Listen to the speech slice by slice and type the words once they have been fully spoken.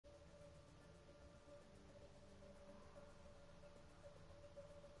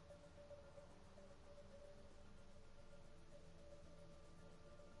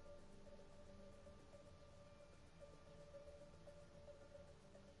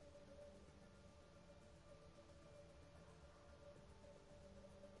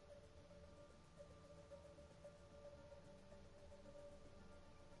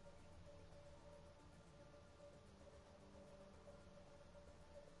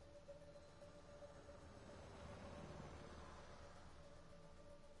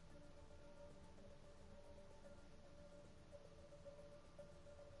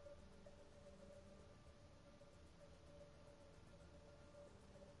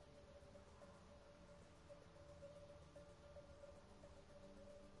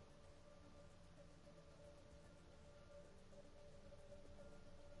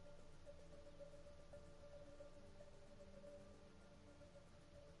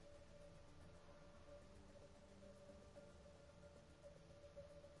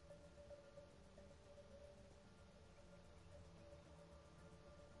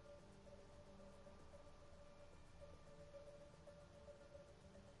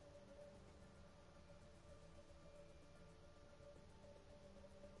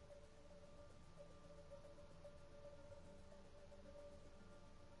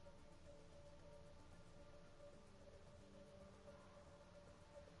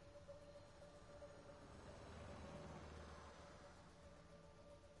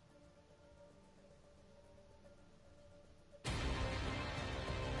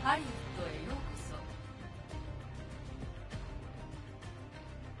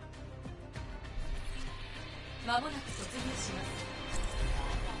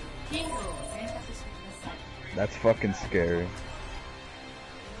That's fucking scary.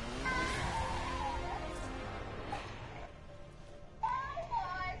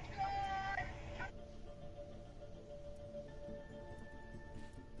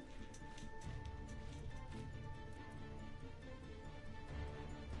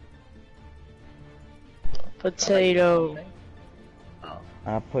 Potato.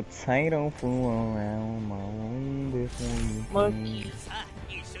 A potato flew around my room this one. Monkey.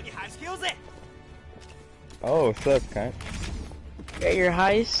 Oh, what's up, cunt? Got your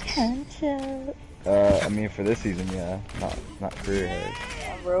heist? I mean for this season, yeah. Not career heist.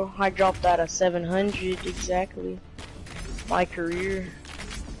 Yeah, bro, I dropped out of 700 exactly. My career.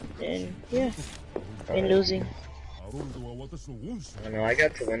 And yeah, been losing. I don't know, I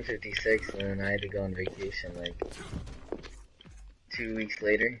got to 156 and then I had to go on vacation like 2 weeks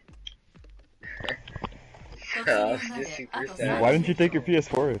later. So I was just super sad. Why didn't you take your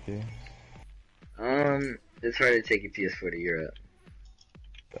PS4 with you? It's hard to take a PS4 to Europe.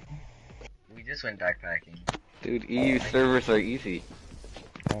 We just went backpacking. Dude, EU servers are easy.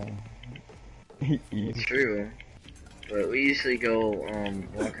 It's true. But we usually go,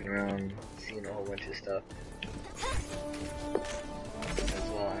 walking around, seeing a whole bunch of stuff. As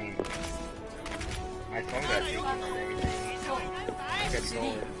well, I mean, my phone got taken and everything. Got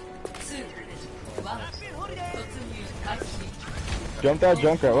stolen. Jump that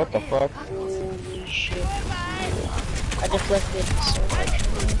junker, what the fuck? Holy shit. I deflected so much.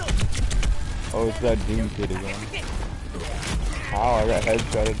 Oh, it's that Doom kid again. How? I got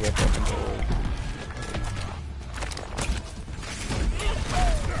headshotted by fucking doors.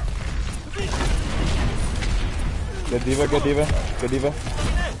 Good diva, good diva, good diva.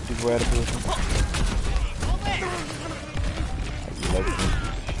 She's way out of position.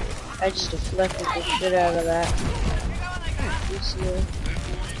 I just deflected the shit out of that.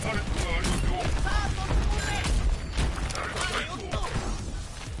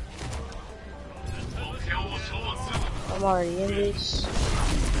 I'm already in this.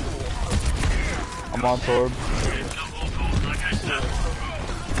 I'm on Torb.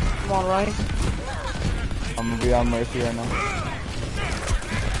 I'm on right. I'm gonna be on Mercy right now.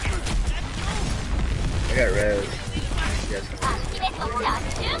 I got res. Yes.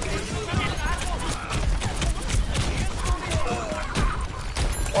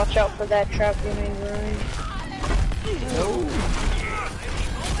 Watch out for that trap behind Ryan. No.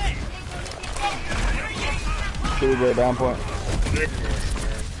 Should we go down point? Goodness,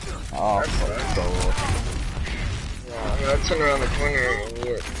 man. Oh, fuck. Yeah, I turned around the corner and we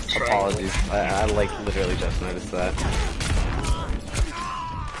were Apologies, I like literally just noticed that.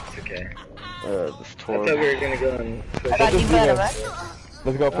 It's okay. This I tour. thought we were gonna go and push. I got you better, right?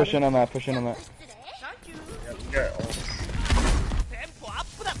 Let's go push in on that, push in on that. Yeah, we got ults.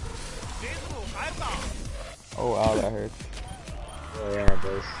 Oh wow, that hurts. Oh yeah, it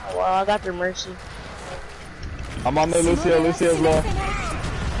does. Oh, well, I got their mercy. I'm on there, Lucia, Lucia's low.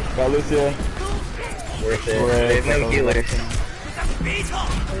 Got Lucia. Worth it. They have no healers. I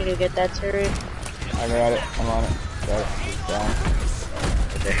need to get that turret. I got it, I'm on it. Got it. Down.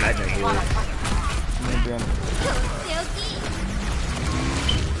 But they had no healers. I'm gonna be on.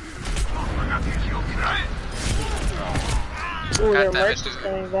 Ooh, their mercy's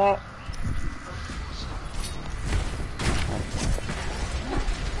coming back.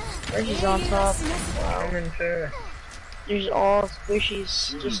 Mercy's on top. Wow. There's all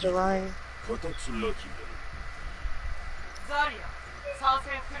squishies just around.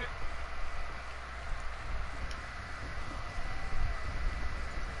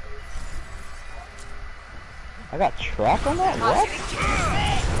 I got track on that? What?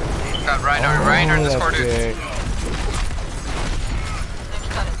 Got Reiner in this corner. Sick.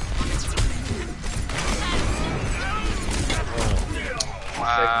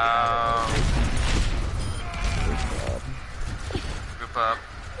 Wow. Group up.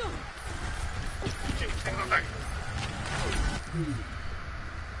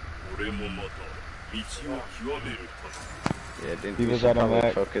 Yeah, dude, He we was should out on probably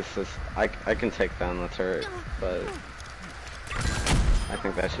that. focus this. I can take down the turret, but I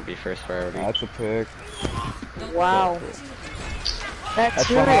think that should be first priority. That's a pick. Wow. That's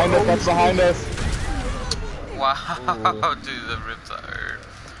behind us, that's behind us. Wow, dude, the ribs are hurt.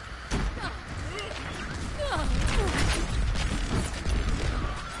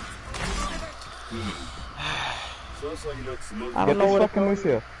 I Get don't know this what fucking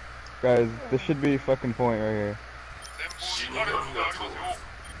Lucia. Guys, this should be fucking point right here.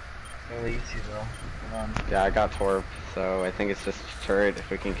 I'll leave you though. Come on. Yeah, I got Torb, so I think it's just turret if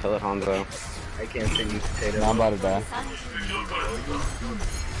we can kill it, Hanzo. I can't send you potato. No, I'm about to die.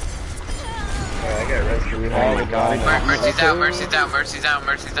 Alright, I got rescue. Oh my god. Mercy's down, Mercy's down, Mercy's down,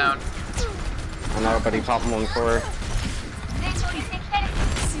 Mercy's down. I know, but he popped one for her.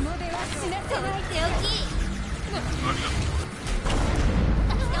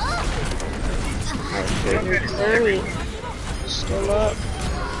 Hurry. Still up.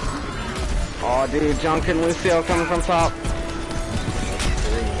 Oh, dude, Junk and Lucio coming from top.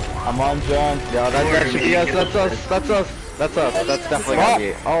 I'm on junk. Yo, that should be us. That's us. That's us. That's us. That's definitely gonna be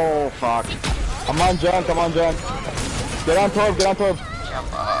it. Oh, fuck. I'm on junk. I'm on junk. Get on Torb. Get on Torb.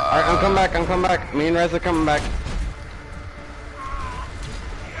 Alright, I'm coming back. I'm coming back. Me and Rez are coming back.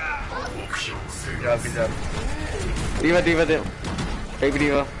 Good job, good job. Diva, Diva, Diva. Baby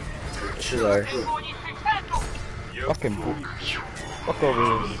Diva. She's ours. Fucking. Fuck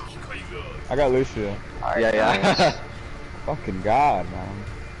over here. I got Lucio. Yeah, yeah. Fucking god, man.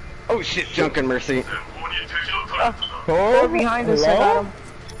 Oh shit, Junk and Mercy. Torb behind us, I got him.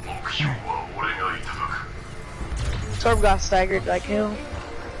 Torb got staggered like hell.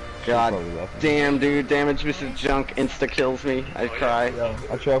 God damn, dude. Damage Mrs. Junk insta kills me. I cry.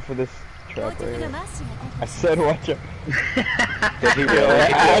 Watch out for this trap right here. I said watch out. Did he really?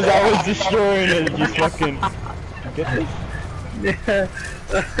 As I was destroying it, you fucking... Get this?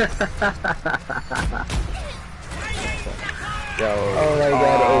 Yo. Oh my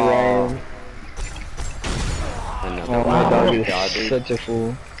god, Orion. Oh my dog God, is such a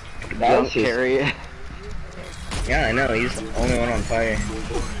fool. Junk carry it. Yeah, I know, he's the only one on fire.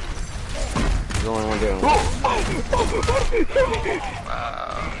 He's the only one doing it.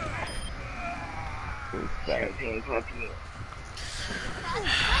 Wow. Champagne puppy.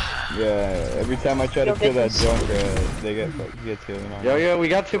 Yeah, every time I try to kill that junk, they get killed. You know? Yo, yo, we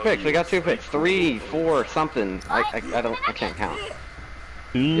got 2 picks. We got 2 picks. 3, 4, something. I can't count.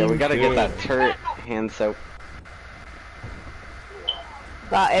 Yeah, we gotta get that turret hand soap.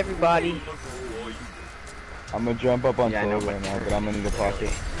 Got everybody. I'm gonna jump up on Yeah, I know, Torb right but- now, but I'm gonna need a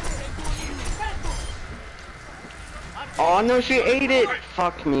pocket. Oh no, she ate it!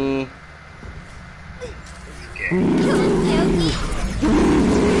 Fuck me.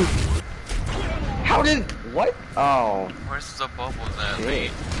 How did... What? Oh. Where's the bubbles at?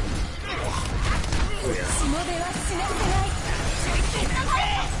 Shit.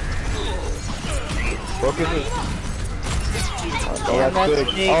 Focus it. Oh, Damn, that's that's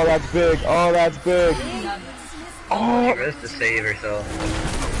big. big. Oh, that's big. Oh, that's big. Oh, Rest to save herself.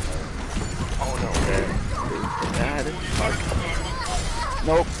 Oh no. Bad.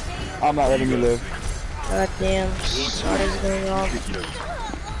 Nope. I'm not letting you live. God damn. What is going on?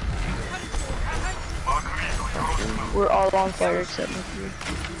 We're all on fire except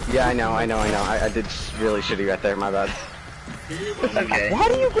with you. Yeah, I know. I did really shitty right there, my bad. Okay. Why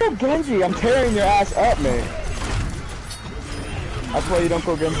do you go Genji? I'm tearing your ass up, man. That's why you don't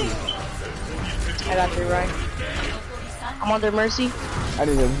go Genji. I got their right. I'm on their mercy. I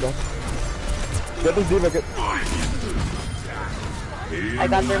need him. Get this diva. Get... I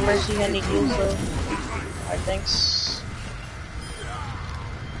got their mercy and he kills so. Alright, thanks.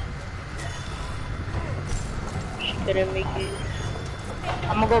 She couldn't make it.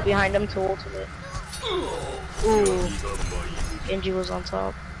 I'm gonna go behind them to ultimate. Ooh. Genji was on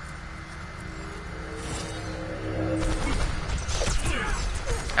top.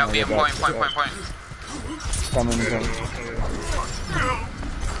 Help me, point. Coming.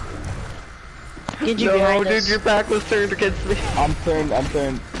 Genji No, behind dude, us. your back was turned against me. I'm turned.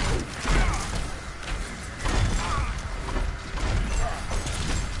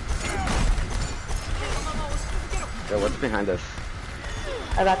 Yo, what's behind us?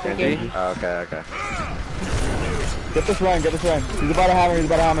 I got their Genji? Genji. Oh, okay. Get this Ryan. He's about to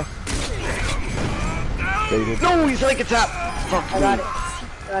hammer. Baited. No, he's like a tap. Fuck I got it.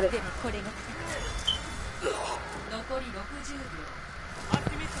 Got it.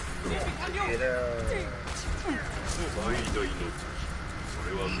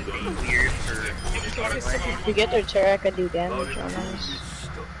 Weird for... If you get their turret, I can do damage on us.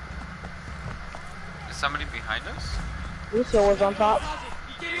 Is somebody behind us? Lucio was on top.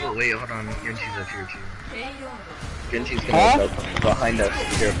 Oh wait, hold on. Genji's up here too. Genji's gonna go behind us.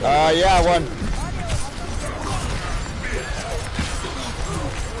 Be careful. Yeah, one.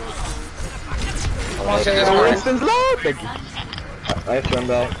 She just worked. Winston's low. Thank you. I have to run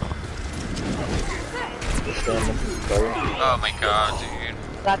back. Just sorry. Oh my god, dude.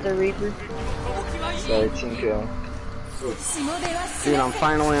 Got the Reaper. Sorry, team kill. Dude, I'm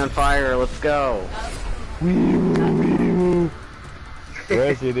finally on fire. Let's go.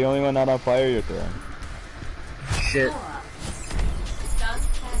 Whereas you're the only one not on fire you're throwing. Shit.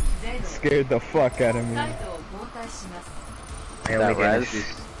 scared the fuck out of me. I only get res?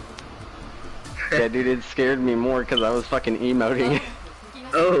 assist. Yeah, dude, it scared me more because I was fucking emoting.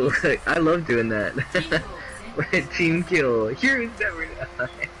 Oh, I love doing that. Team kill. Here's never die.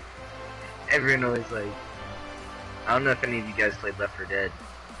 Everyone always like. I don't know if any of you guys played Left 4 Dead,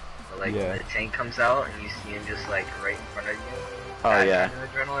 but like Yeah. when the tank comes out and you see him just like right in front of you. Oh yeah. Kind of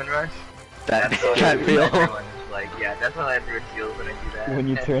adrenaline rush. That That's how that feel. everyone is like, yeah, that's how everyone feels when I do that. When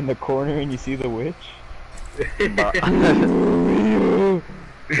you turn the corner and you see the witch.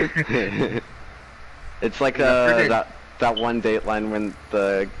 It's like that one Dateline when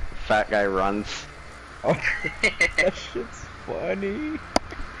the fat guy runs. Oh, that shit's funny.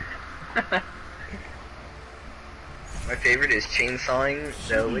 My favorite is chainsawing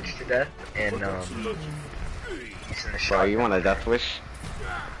the witch to death and using the Bro, shotgun. you want a death wish?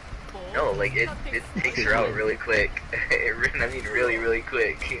 No, like it takes her out really quick. I mean really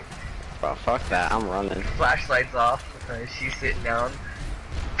quick. Bro, fuck that, I'm running. Flashlight's off. She's sitting down.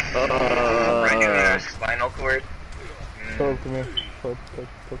 Right in her spinal cord. Come here. Talk.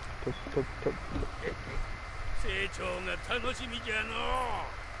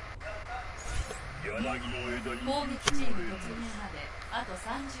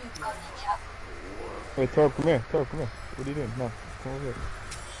 Wait, Torb, come here. What are you doing? No, come over here.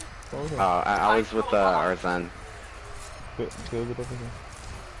 I was with Arzan. Build it over here.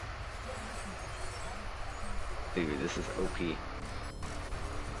 Dude, this is OP.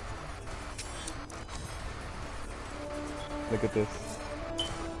 Look at this.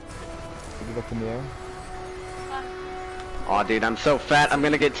 Put it up in the air. Aw, dude, I'm so fat, I'm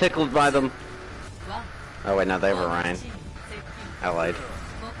gonna get tickled by them. Oh wait, no, they have a Ryan. I lied.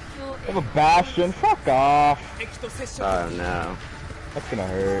 I have a Bastion. Fuck off. Oh no. That's gonna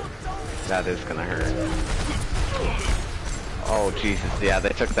hurt. That is gonna hurt. Oh Jesus, yeah, they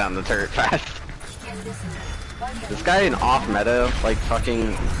took down the turret fast. This guy an off meta, like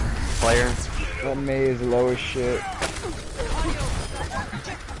fucking player. That May is low as shit.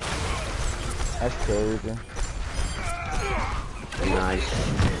 That's crazy. Nice.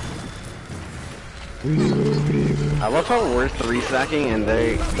 I love how we're 3-stacking and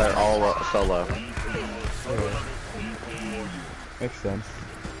they're all solo. Yeah. Makes sense.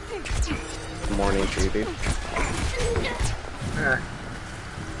 Morning to you, dude.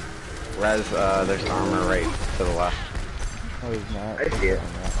 Res, there's armor right to the left. No, he's not. I see it.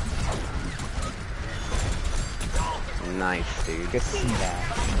 Nice, dude. Get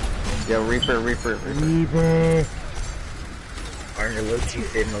smacked. Yo, Reaper. Reaper! Armor low-key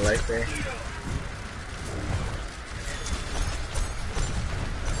saved my life there.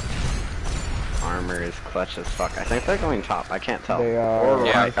 Armor is clutch as fuck. I think they're going top. I can't tell. They are. Or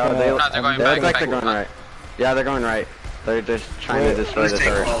Yeah. right. Oh, they No, they're going look back, like back. they're going right. Yeah, they're going right. They're just trying to destroy Those the take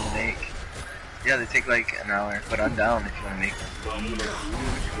a turret. while to make. Yeah, they take like an hour, but I'm down if you want to make them.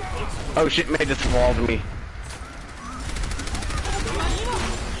 Oh shit, May just walled me.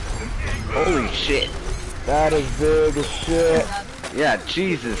 Holy shit. That is big as shit. Yeah,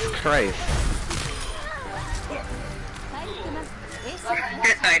 Jesus Christ.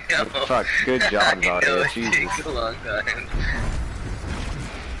 I know. Fuck, good job, I know, Audio. it Jesus. takes a long time.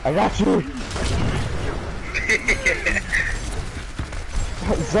 I got you.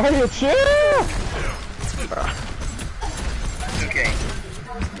 Zarya, chill! Okay.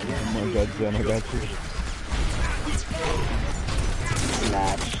 Oh my god, Zen, I got you.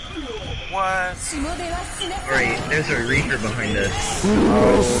 Snatch. What? Alright, there's a Reaper behind us. Oh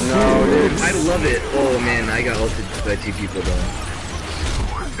no, dude. I love it. Oh man, I got ulted by 2 people though.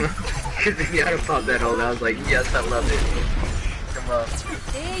 Cause if you had to pop that ult, I was like, yes, I love it. Come on.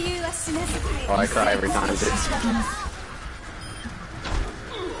 Oh, I cry every time, dude.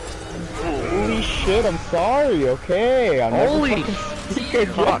 Holy shit, I'm sorry, okay? I'm Holy never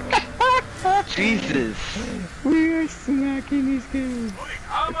fuck. Jesus. We are smacking these kids.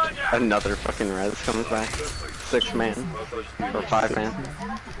 Another fucking res comes back. 6-man. Or 5-man.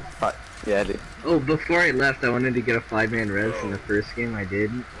 Yeah, dude. Oh, before I left, I wanted to get a 5-man res in the first game. I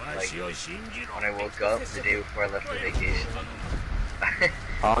did. Like, when I woke up the day before I left for vacation.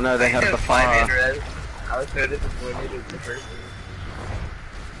 Oh no, they have the 5-man fire. res. I was so disappointed in the first game.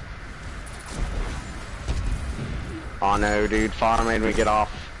 Oh no, dude. Fire made me get off.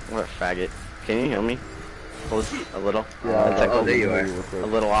 What a faggot. Can you heal me? A little? Yeah, It's like oh, there you are. a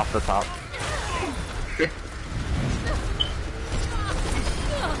little off the top.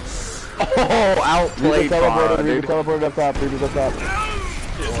 Oh, outplayed Fire, Reaper dude. teleported up top, Reaper's up top.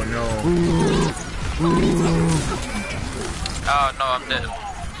 Oh no. Oh no, I'm dead.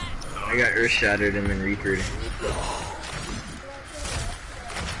 I got earth shattered and then Reapered.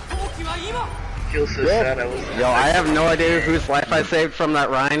 Feels so sad I wasn't. Yo, I have no idea whose life I saved from that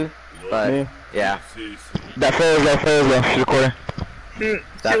Rhine, but Me. yeah. That Pharaoh, she's recording.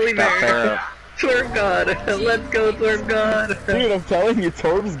 Chili That Pharaoh. Torb God. Let's go, Torb God. Dude, I'm telling you,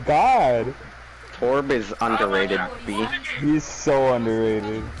 Torb's God. Torb is underrated, B. He's so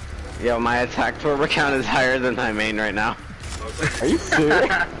underrated. Yo, my attack Torb account is higher than my main right now. Are you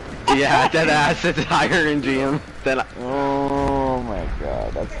serious? Yeah, dead ass, it's higher in GM than I... Oh my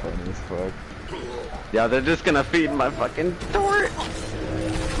god, that's funny as fuck. Yo, they're just gonna feed my fucking turret.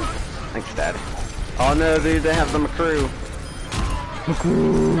 Thanks, Dad. Oh no, dude, they have the McCrew.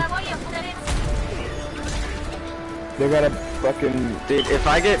 They got a fucking... Dude, if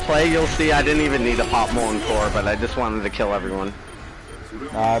I get play, you'll see I didn't even need to pop Molten Core, but I just wanted to kill everyone.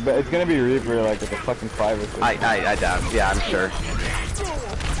 But it's gonna be Reaper, like, with a fucking 5 or 6. I doubt. Yeah, I'm sure.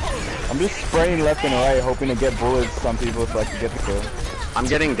 I'm just spraying left and right, hoping to get bullets on people so I can get the kill. I'm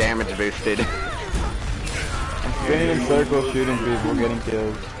getting damage boosted. I'm spinning in circles, shooting people, getting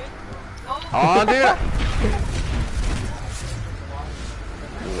kills. Oh, dude!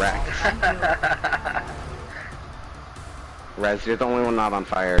 Wreck. Rez, you're the only one not on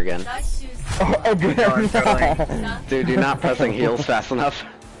fire again. Oh, again? Dude, you're not pressing heals fast enough.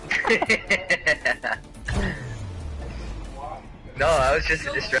 No, that was just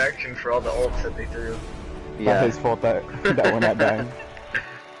a distraction for all the ults that they threw. Not Yeah. his fault that we're not dying.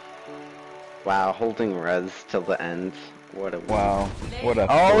 Wow, holding Rez till the end. What a Wow. What a...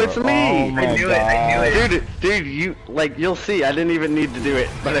 Oh, it's me! Oh my I knew it. Dude, you, like, you'll see, I didn't even need to do it,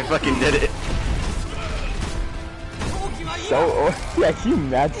 but I fucking did it. So, yeah, you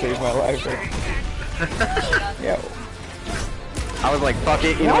mad saved my life. Yeah. I was like, fuck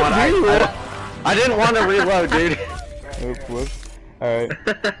it, you know what, I didn't want to reload, dude. Oops, whoops. Alright.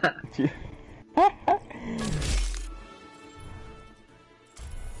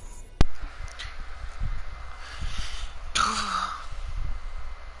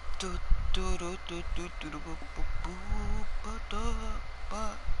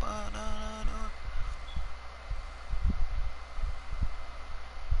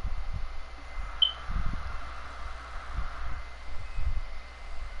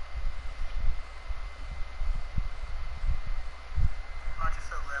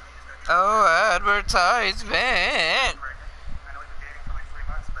 Oh, advertisement. I know we've been dating for like 3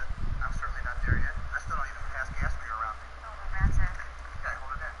 months, but I'm certainly not there yet. I still don't even pass gas when you're around me. Oh, that's it. Yeah,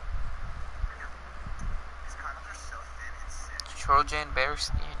 hold it in. These condoms are so thin and sick. Trojan bear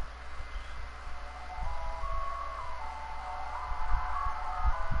skin.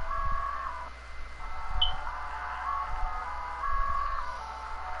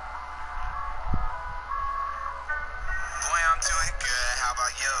 Boy, I'm doing good. How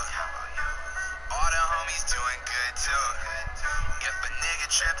about you? All the homies doing good too. If a nigga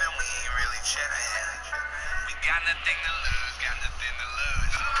trippin', we ain't really trippin'. We got nothing to lose, got nothing to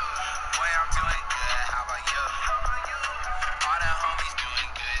lose. Boy, I'm doing good. How about you? All the homies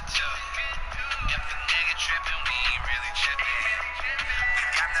doing good too. If a nigga trippin', we ain't really trippin'. We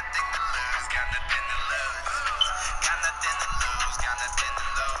got nothing to lose, got nothing to lose. Got nothing to lose, got nothing to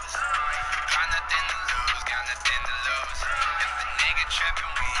lose. Got nothing to lose, got nothing to lose. If a nigga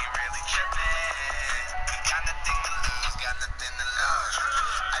trippin', we ain't really trippin'. We got nothing to lose, got nothing to lose.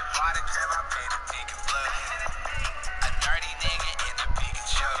 I bought a crib, I paid a peak and blue. A nerdy nigga in the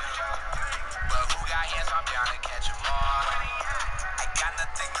Pikachu. But who got hands, I'm down to catch 'em all. I got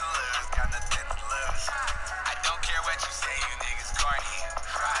nothing to lose, got nothing to lose. I don't care what you say, you niggas corny.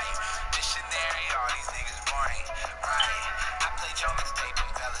 Right, missionary, all these niggas boring. Right, I played your mixtape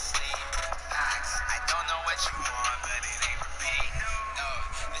and fell asleep. Nice, I don't know what you want, but it ain't repeat. No,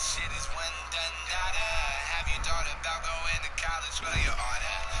 this shit is one done, nada. Have you thought about going to college for your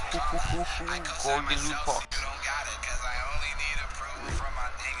order? I go send myself, so you don't got it, cause I only need approval from my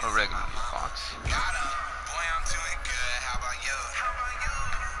niggas. A regular fox. Got 'em. Boy, I'm doing good. How about you?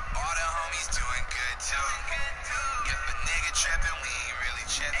 All the homies doing good too. If a nigga trippin', we ain't really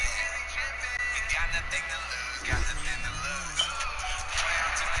trippin'. We got nothing to lose, got nothing to lose. Boy,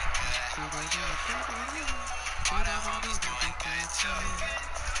 I'm doing good. How about you? All the homies doing good too.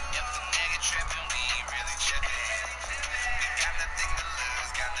 If a nigga trippin', we ain't really trippin'. We got nothing to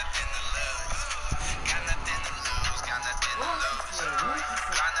lose, got nothing to lose. Got nothing to lose, got nothing to lose.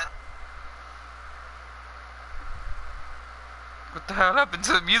 Got nothing. What the hell happened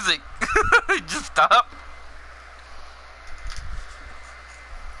to the music? It just stopped.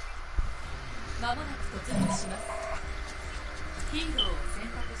 まもなく突入します。ヒーローを選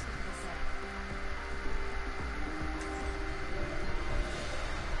択してください。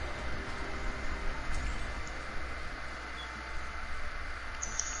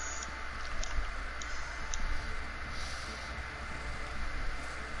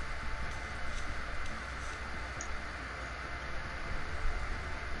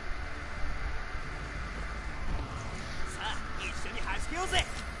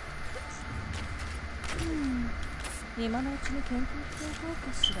今のうちに検討しておこう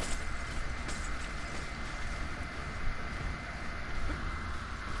かしら。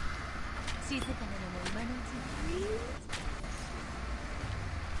静かなのも今のうちに。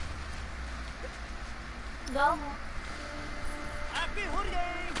どうも。ハッピーホリデー。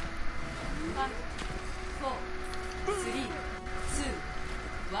5、4、3、2、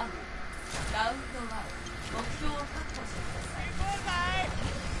1。ラウンド1。目標を確保してください。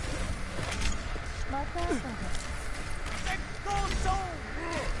また後で。絶好調。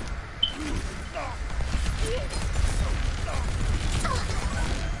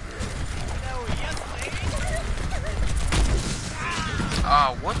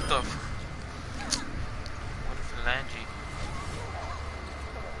Ah, what the f... What phalange?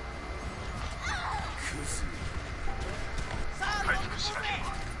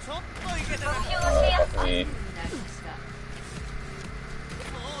 Me.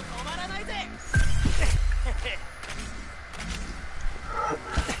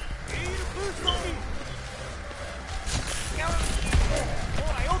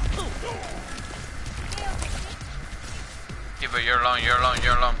 Kiva, you're alone, you're alone,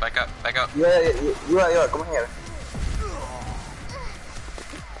 you're alone. Back up, back up. You are, come here.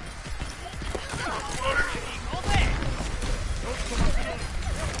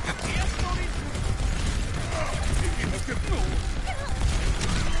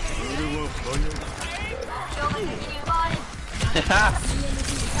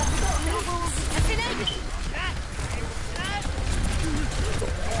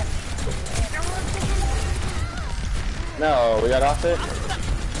 No, we got off it.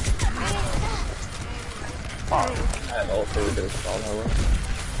 Oh, I had ult to do this all over.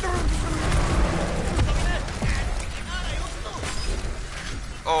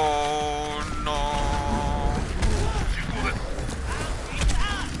 Oh no.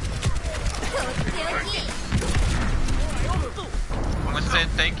 Winston,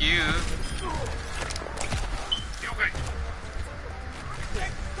 thank you.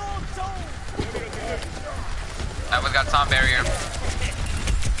 That one got Tom barrier.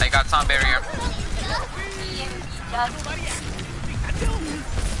 They got Tom barrier.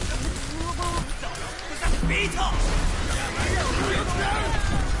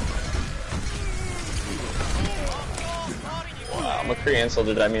 Wow, McCree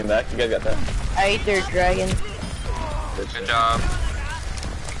insulted I mean back. You guys got that. I ate their dragon. Good job.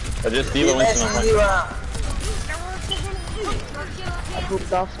 But just D.Va Winston on my I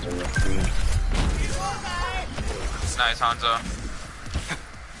pooped off to McCree. Nice, Hanzo.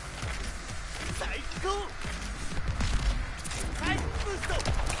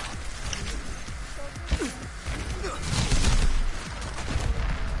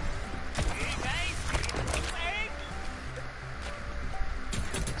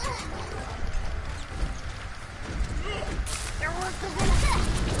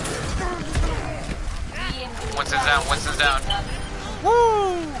 Winston's down, Winston's down.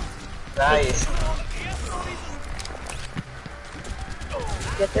 Woo! Nice.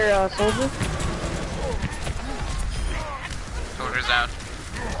 Get their soldier. Soldier's down.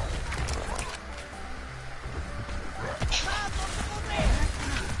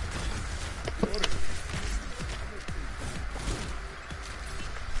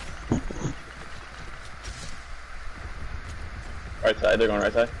 right side. They're going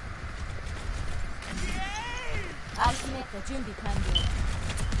right side.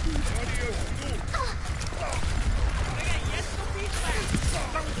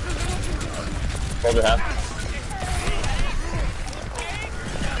 Soldier half.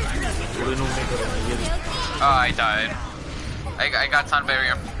 Oh, I died. I got Sun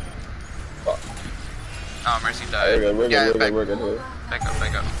Barrier. Oh, Mercy died. We're good, we're good. Back up,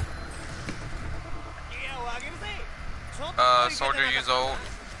 back up. Soldier use ult.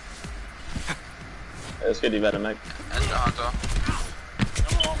 Yeah, let's get Venom, Mike. And Hanzo.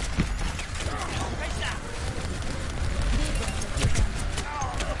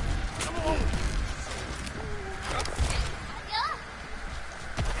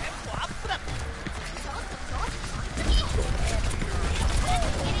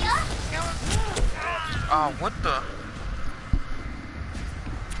 Oh, what the?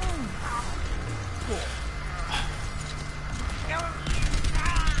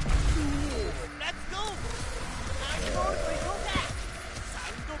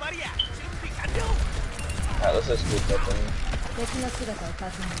 Alright, let's just scoop that thing.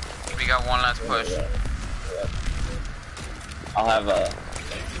 We got one last push. Yeah. I'll have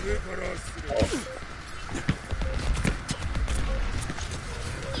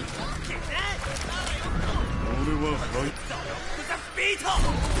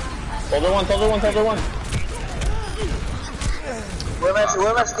Soldier one. Where Mercy,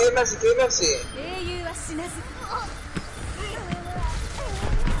 where Mercy, kill Mercy, kill Mercy.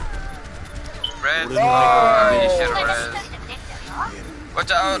 Red. Oh, you should have red.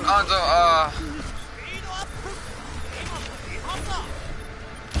 Watch out, Anzo.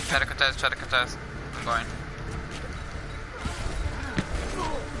 Try to contest, try to contest. I'm going.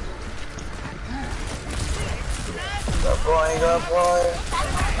 Good boy, good boy.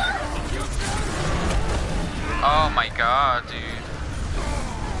 Oh my god, dude.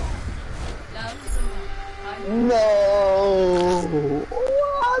 No.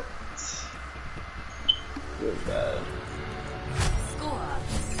 What? Good bad.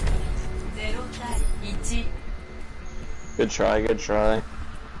 Good try, good try.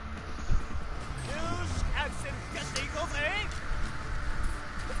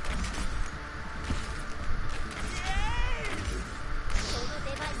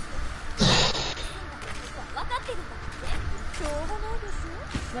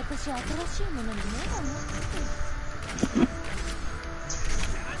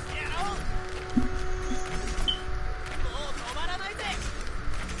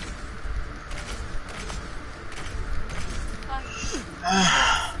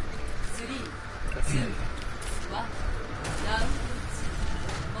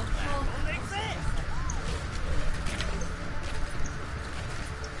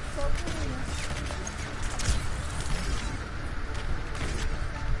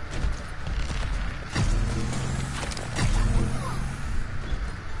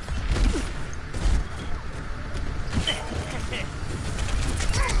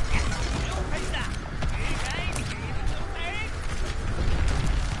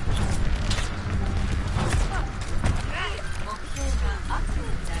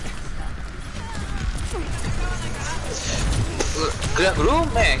 Gerak dulu,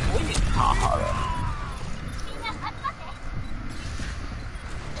 Mek.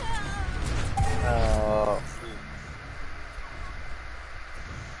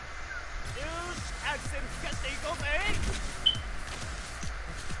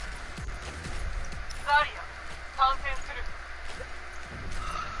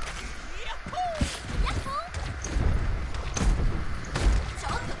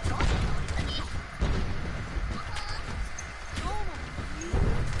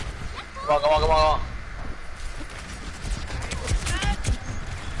 Come on, come on.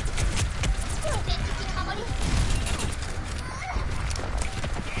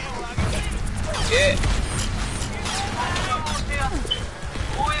 Yeah.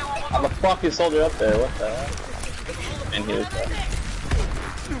 How the fuck is Soldier up there? What the hell? And he was there.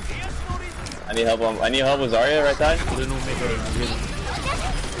 I need help. I need help with Zarya right side. Come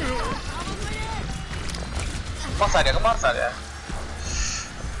on, Sadia.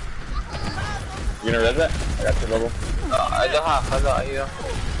 You gonna res that? I got your level. I don't have here.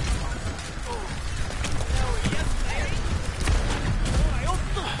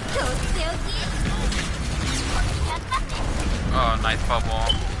 Oh, nice bubble.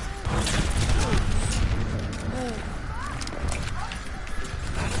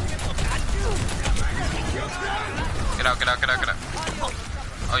 Get out, get out, get out, get out.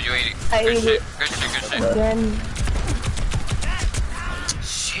 Oh, you ate it. Good shit, good shit, good shit. Again.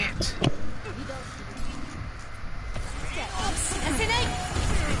 Shit.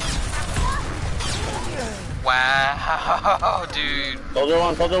 Wow, dude. Soldier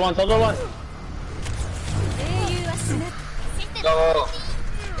one, Soldier one, Soldier one. Go.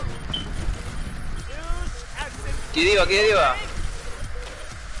 Aquí arriba.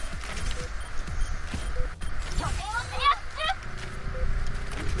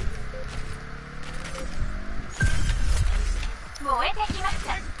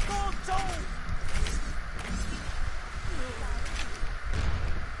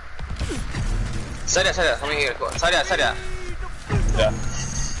 Sadia, come here. Sadia. Yeah.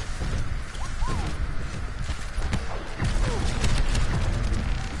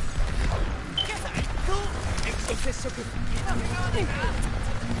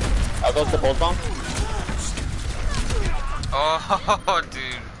 I'll go to the bolt bomb. Oh,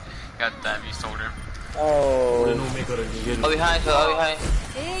 dude. God damn, you sold her. Oh. I'll behind.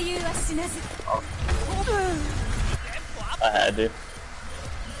 I had to.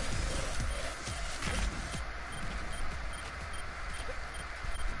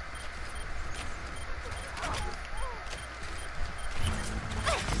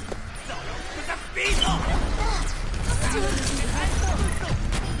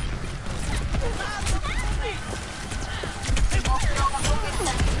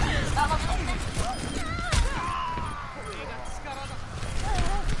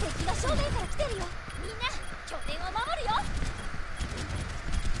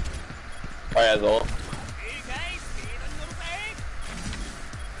 Alright, as well.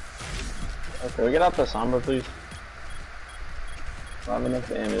 Oh, can we get out the Sombra, please? Not enough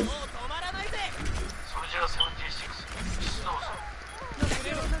damage.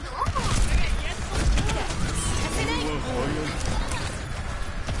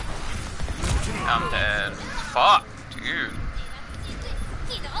 I'm dead. Fuck, dude.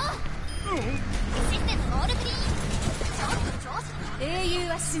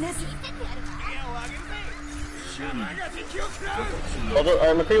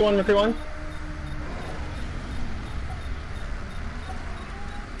 Alright, McCree one, McCree one.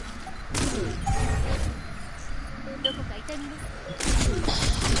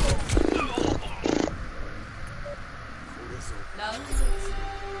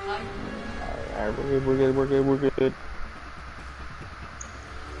 Alright, we're good.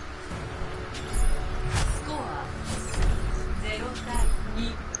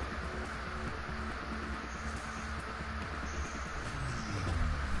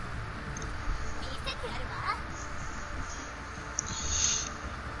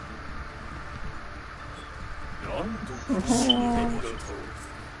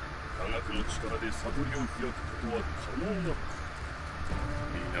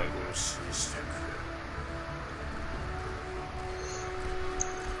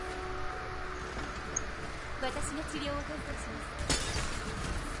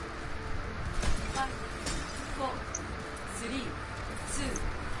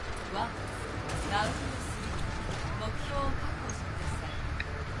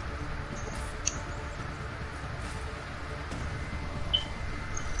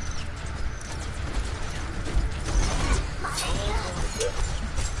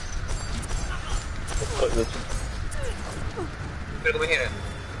 Creo que me gira.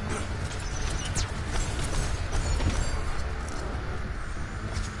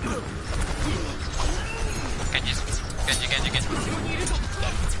 Genji.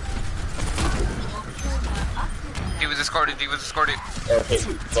 He was escorted. Okay,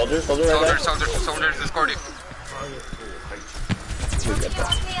 soldier right there. Soldier's escorted.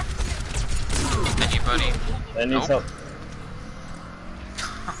 Anybody? I need help.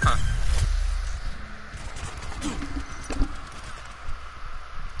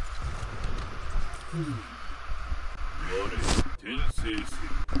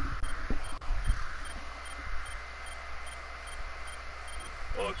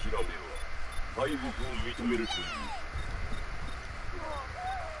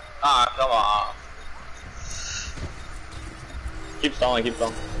 Ah, come on. Keep stalling.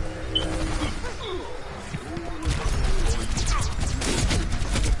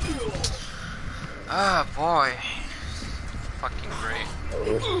 Ah, boy. Fucking great.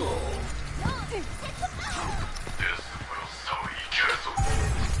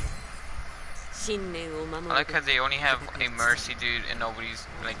 I like how they only have a Mercy dude and nobody's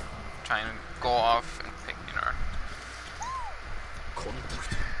like trying to go off and pick,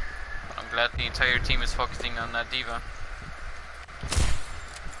 I'm glad the entire team is focusing on that diva.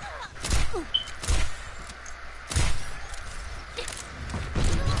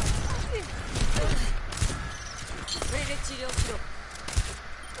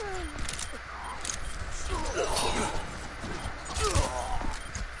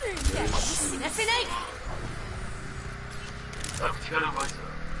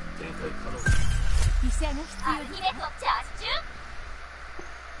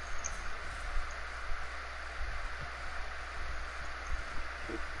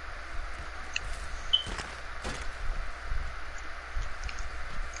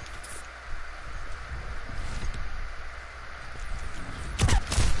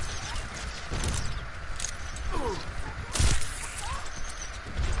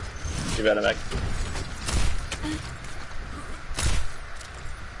 You better make.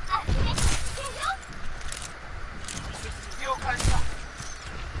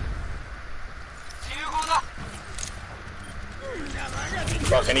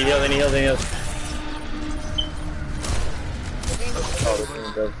 Fuck, any heals. Oh, this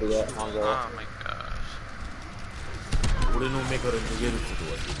thing does do that. Oh my gosh.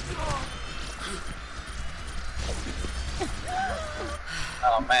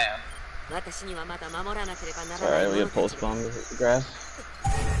 Oh man. Alright, we have pulse bomb the grass.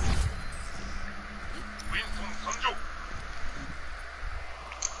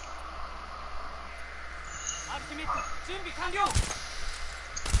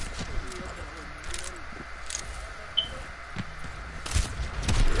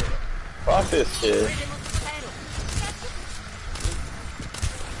 Fuck this kid.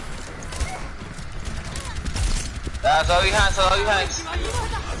 So behind, so behind.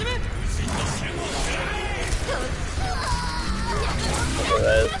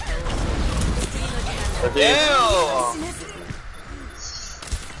 Damn!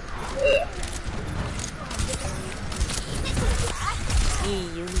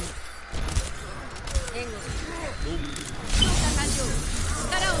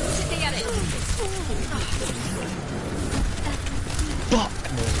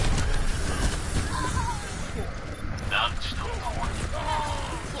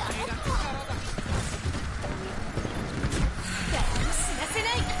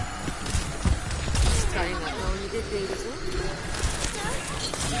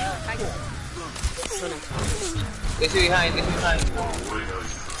 This behind, this behind.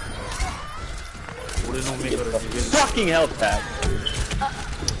 Fucking health pack.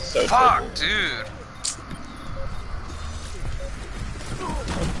 So Fuck, dude.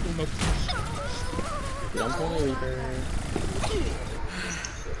 Jump on the Reaper.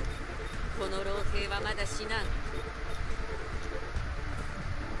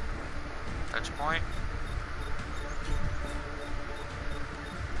 Touch point.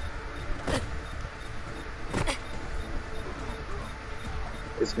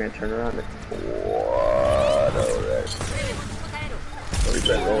 This man turn around and what over there? What is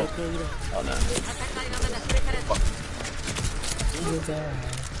that roll? Oh no.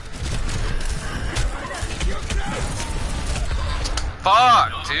 Fuck,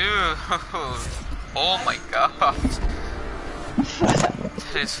 dude. Oh my god.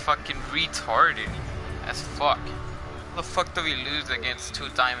 That is fucking retarded as fuck. How the fuck do we lose against 2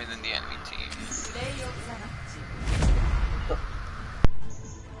 diamonds in the enemy team?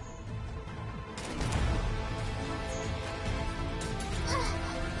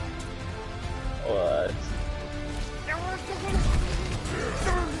 What?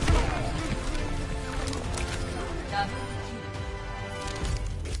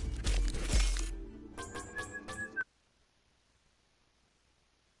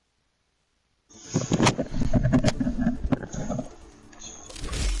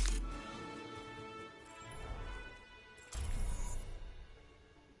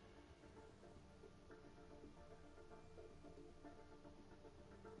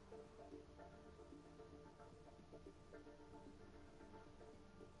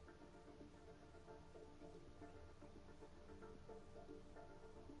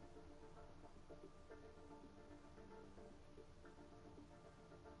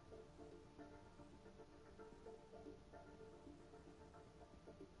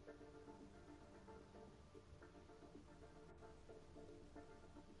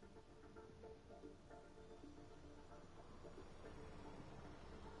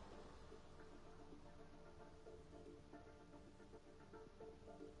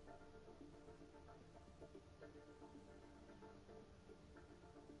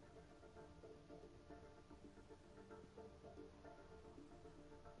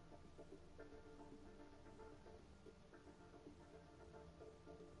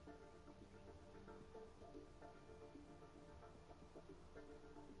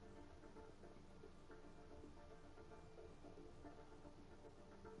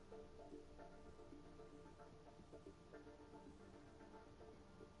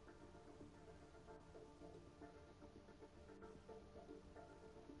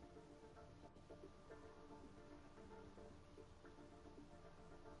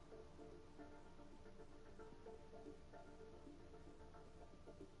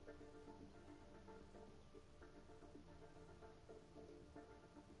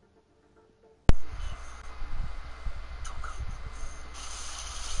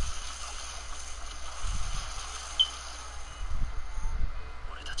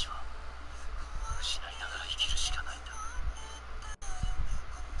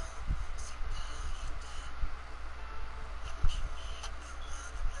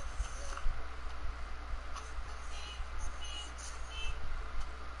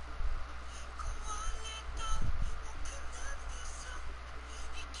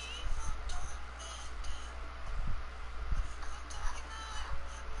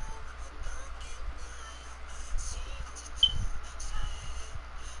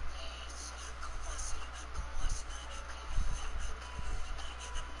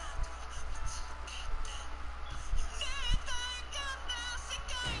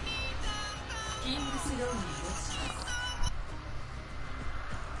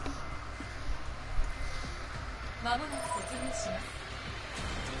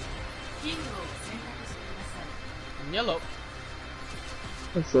 Yellow.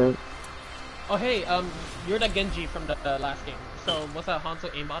 What's up? Oh hey, you're the Genji from the last game. So was that Hanzo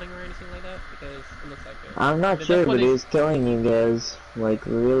aimbotting or anything like that? Because it looks like it. I'm not sure, but he was killing you guys like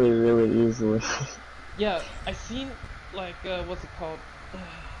really, really easily. Yeah, I seen like what's it called?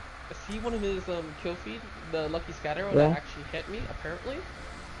 I see one of his kill feed, the Lucky Scatterer that actually hit me. Apparently,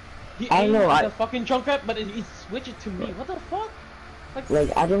 he aimed the fucking Junkrat, but he switched it to me. What the fuck?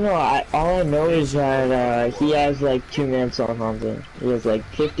 Like I don't know. All I know is that he has like 2 minutes on Hanzo. He has like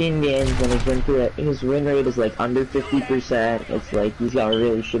 15 games, and his win rate is like under 50%. It's like he's got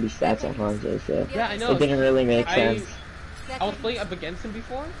really shitty stats on Hanzo. So yeah, I know. It didn't really make sense. I was playing up against him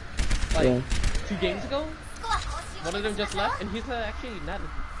before, like 2 games ago. One of them just left, and he's actually not.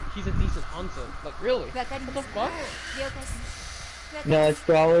 He's a decent Hanzo. Like really? What the fuck? No, it's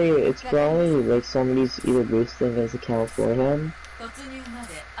probably like somebody's either boosting his account for him.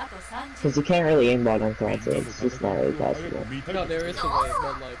 Because you can't really aimbot on Hanzo, it's just not really possible. No, there is a way,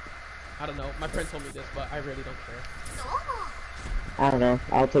 but like, I don't know. My friend told me this, but I really don't care. I don't know.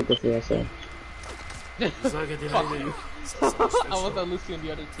 I'll take the CSA. Fuck you. I was a Lucy on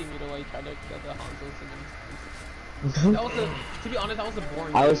the other team, you know, I tried to get the Hanzos and then... to be honest, that was a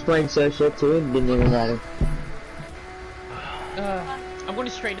boring I was playing so shit too, it didn't even matter. I'm going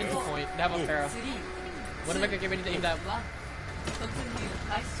straight into point. They have a Pharaoh. What am I gonna get ready to aim that?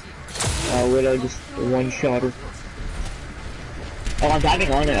 Widow just one-shotter. Oh, I'm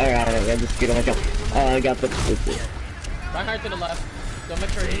diving on it. Alright, yeah, just get on my jump. I got the... Reinhardt to the left. Don't make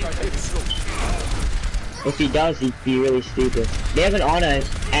sure he's right there. If he does, he'd be really stupid. They have an Ana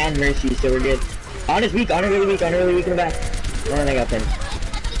and Mercy, so we're good. Ana's weak, Ana really weak, Ana really weak in the back. Oh, and I got pinned.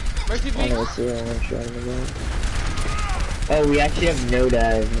 Mercy weak. Ana was still one-shot in the back. Oh, we actually have no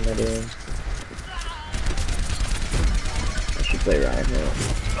dive. What am I doing? I should play Ryan now.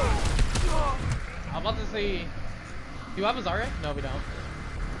 I'm about to say... Do you have a Zarya? No, we don't.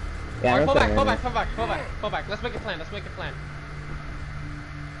 Yeah, Alright, fall back. Let's make a plan.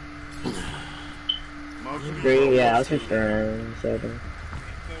 Great, yeah, I'll just turn 7.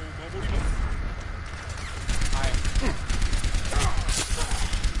 Alright.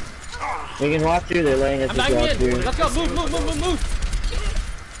 We can walk through, they're letting us just walk through. Let's go, move!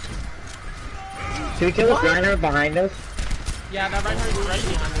 Should we kill this Reinhardt behind us? Yeah, that Reinhardt is right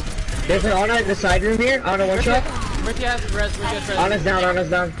behind us. There's an Ana in the side room here. Ana, one shot. Mercy has res. Ana's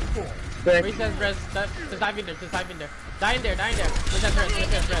down. Mercy has res. Just dive in there. Die in there. Mercy has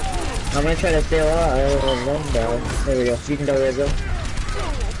res. I'm gonna try to stay alive. There we go. You can double res though.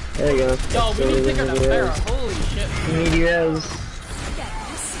 There we go. Yo, we need to take out that Pharaoh. Holy shit. We need you res.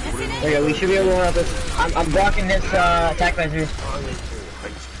 There we go. We should be able to run up this. I'm blocking this attack measure.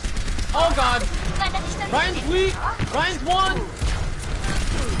 Oh god. Ryan's weak. Ryan's one.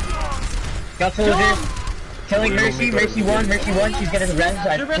 Got soldier. Killing Mercy. Mercy one. She's getting the res.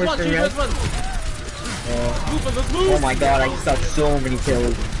 I pushed her res. Oh my god, I just got so many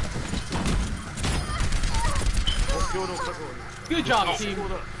kills. Good job, team.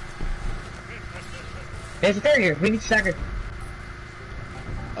 There's a third here. We need to stack her.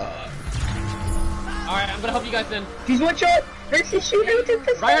 Alright, I'm gonna help you guys then. She's one shot. Mercy, shoot her with your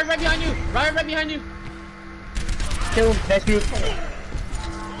pistol. Ryan right behind you. Kill him. Nice move.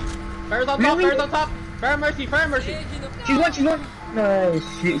 Pharaoh's on top. Pharaoh Mercy. She's one. Nice.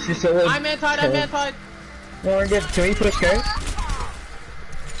 She's so low. I'm man-tied. No, we're good. Can we push her?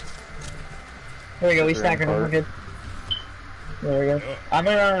 There we go. We stack her. We're good. There we go. I'm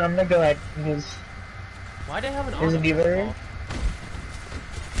gonna go ahead because. Why do they have an There's a diva here.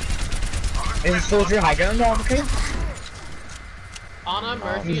 There's a soldier high ground now, okay? Ana,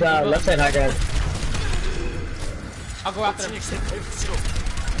 Mercy, he's left side high ground. I'll go after him. Let's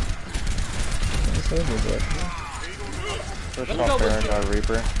go with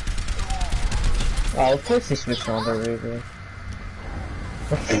Reaper. Oh, of course they switched on the Reaper.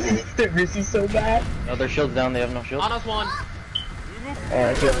 They're missing so bad. No, their shield's down, they have no shield. Ana's one.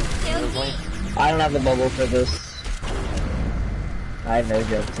 Alright, I don't have the bubble for this. I have no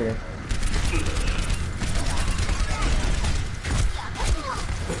joke too.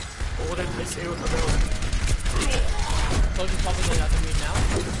 Soldier's probably going after me now.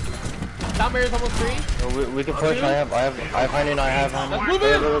 Down barrier's almost 3. We can push. I have 99. I have. Let's move in.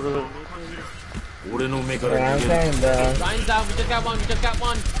 Yeah, I'm fine, Ryan's down. We just got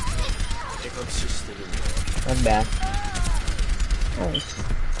one. I'm back. Oh,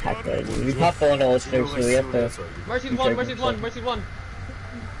 attack that dude. We popped one ult there, so we have to... Mercy's one.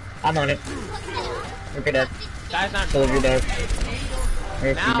 I'm on it. Look at that. Guy's not. Soldier dead.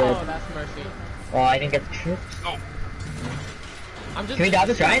 Mercy now, dead. that's Mercy. Oh, I didn't get the trip. I'm just... Can we dive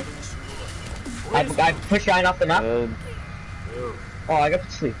this Ryan? I pushed Ryan off the map. Oh, I got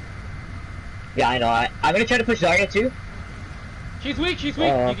to sleep. Yeah, I know. I'm gonna try to push Zarya too. She's weak, she's weak.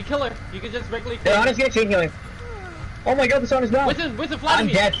 You can kill her. You can just regularly kill her. her. Ana's gonna chain healing. Oh my god, this one is down. Winston, flatter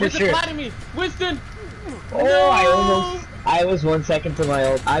me. I'm dead for Winston, sure. flatter me. Winston! Oh, No! I was 1 second to my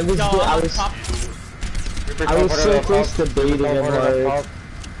ult. I was so close to baiting him hard.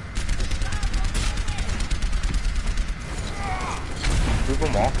 Move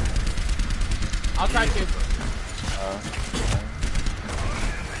them off. I'll try to.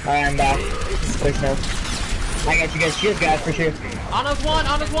 Alright, I'm back. Push now. I got you guys. She has guys for sure. Ana's one.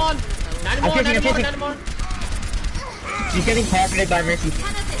 90 more. She's getting pocketed by Mercy.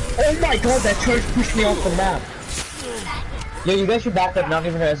 Oh my god, that charge pushed me off the map. Yo, you guys should back up, not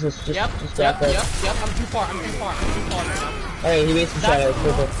even as just Yep, back up. I'm too far right now. Alright, he wasted shadows.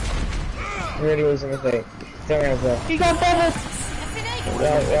 Perfect. We're already losing the fight. Don't worry about He got bubbled!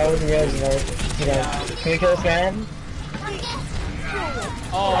 that was you guys, you know. Can we kill this man?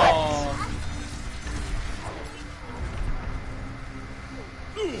 Oh.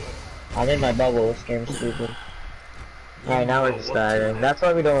 I'm in my bubble, this game's stupid. Alright, now we're just dying. That's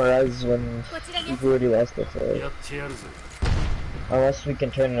why we don't res when people already left us. Unless we can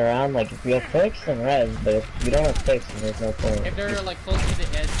turn it around, like if we have picks, then res, but if we don't have picks, then there's no point. If they're like close to the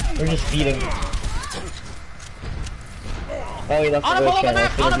edge. We're just feeding. Oh, he left the voice channel.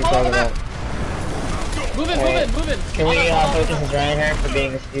 Move in. Can we focus as Reinhardt for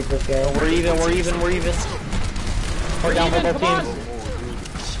being a stupid guy? We're even. We're down for both teams.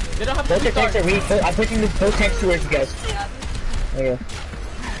 They don't have both their tanks are weak. I'm pushing both tanks towards you guys. There you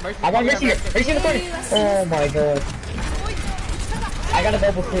go. I want Mercy here. Mercy in the corner. Oh my god. I got a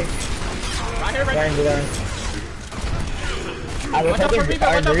double click. Ryan, get on. I will tell our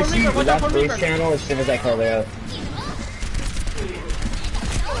Mercy left voice channel as soon as I call it out.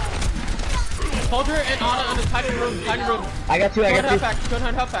 Soldier and Ana in the tiny room. I got two. Go ahead,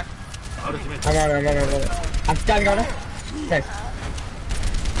 health pack. I'm on. I'm starting on it. Nice.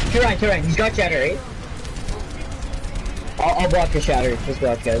 Kill Ryan. He's got shatter, right? I'll block the shatter. Just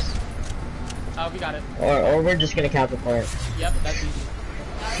block, guys. Oh, we got it. Or we're just gonna cap the point. Yep, that's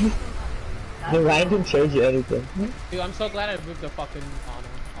easy. The Ryan didn't change you anything. Dude, I'm so glad I moved the fucking Ana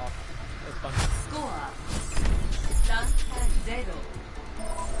off. It's fun. Score 3-0.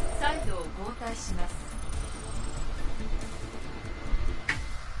 サイドを交代します。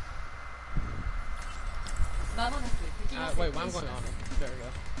間もなく敵の Wait, why am I going on? There we go.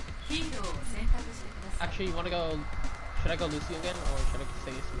 ヒーローを選択してください。 Actually, you wanna go? Should I go Lucy again, or should I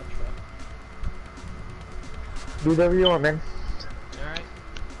stay Symmetra? Do whatever you want, man. Alright.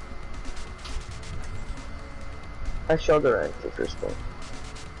 I shall go right for first point.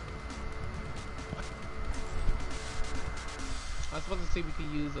 I was supposed to say we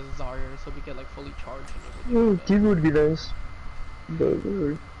could use a Zarya so we get like fully charged and everything. Team would be nice.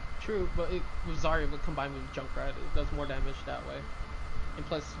 True, but with Zarya would combine with Junkrat, it does more damage that way. And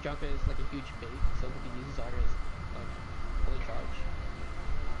plus, Junkrat is like a huge bait, so we can use Zarya as like fully charged.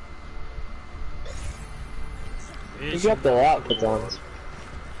 You got the outfits on.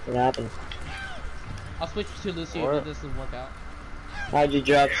 What happened? I'll switch to Lucy if it doesn't work out. How'd you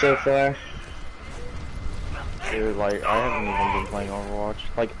drop so far? Dude, like, I haven't even been playing Overwatch.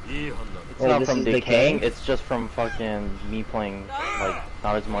 Like, it's Wait, not from decaying, decay? it's just from fucking me playing, like,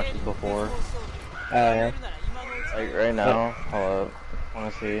 not as much as before. Yeah. Like, right now, hold up,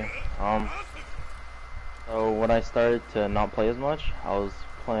 wanna see, so when I started to not play as much, I was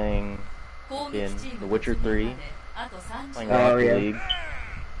playing in The Witcher 3, playing Rocket League,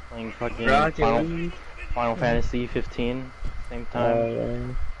 playing fucking Final Fantasy 15, same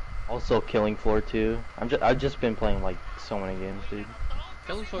time. Also Killing Floor 2. I've just been playing like so many games, dude.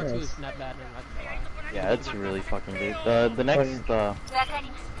 Killing Floor 2 is not bad, I'm not gonna lie. Yeah, it's really fucking good. The next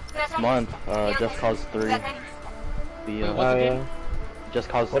month, Just Cause 3. Just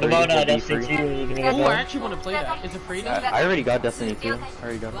Cause 3 What about will be Destiny free. 2? You gonna get Oh, I that? actually want to play that. Is it free now? I already got Destiny 2. I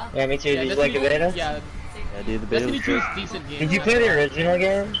already got it. Yeah, me too. Yeah, Did you like the beta? Yeah, Yeah, dude, the beta Destiny was 2 is good. a decent game. Did you play the original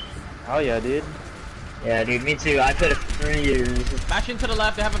game? Oh yeah, dude. Yeah, dude, me too. I played it for 3 years. Bash into the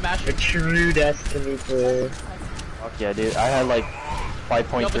left, they have a bash. A true Destiny player. Fuck yeah, dude. I had like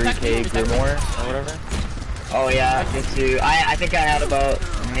 5.3k Grimoire or whatever. Oh yeah, me too. I think I had about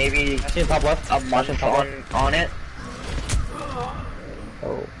maybe top left. a month on it.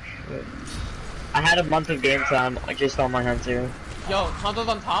 Oh shit. I had a month of game time just on my hunter. Yo, Hanzo's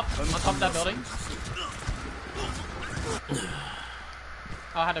on top of that building.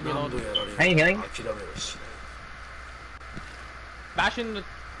 Oh, I had to reload. Are you healing? Bash in the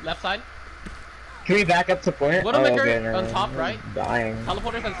left side. Can we back up to point? Widowmaker okay, no, on top right. Dying.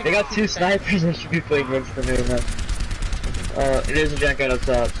 Teleporters on 60%. They got 2 snipers and should be playing against the new man. It is a Junkrat up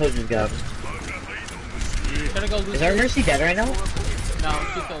top. Soldier's got him. Gonna go Is our Mercy dead right now? No,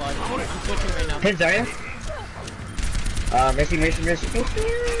 she's still alive. She's switching right now. Pin Zarya? Mercy.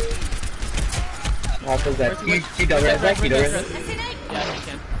 Also that. He double res that? He double res that? Yeah, he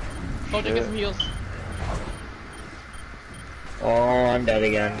can. Soldier, get some heals. Oh, I'm dead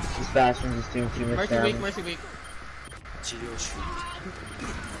again. This Bastion's just doing too much damage. Mercy weak.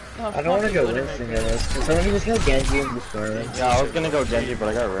 I don't want to go Winston in this. Can someone just go Genji and destroy? Yeah, I was gonna go Genji, but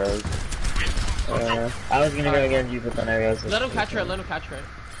I got res. I was gonna go Genji, but then I realized. Let him catch her.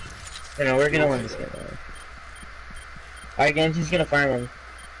 You know, we're gonna win this game. Alright, Genji's gonna farm him.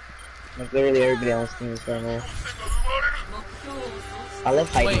 Like, literally everybody on this team is farming him. I love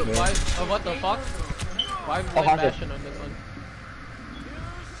hiding here. Why? Oh, what the fuck? Why is there Bastion on this one?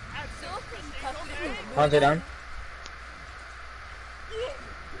 Hanzo down.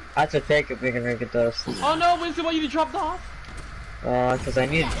 That's a pick if we can make it dust. Oh no, Winston, why you dropped off? Cause I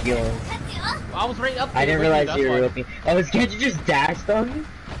needed healing. I was right up there. I didn't realize you were with me. Oh, is Genji just dashed on me?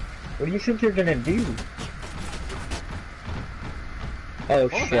 What do you think you're gonna do? Oh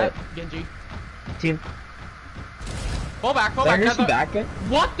what shit. Genji. Team. Fall back. Back in?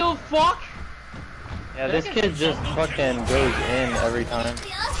 What the fuck? Yeah, this kid just fucking goes in every time.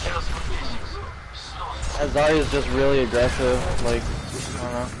 Zarya's just really aggressive, like, I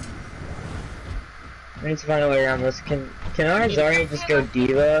don't know. We need to find a way around this. Can our Zarya just go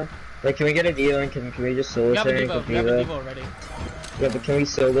Diva? Like, can we get a Diva and can we just solo tank with Diva? We have a Diva already. Yeah, but can we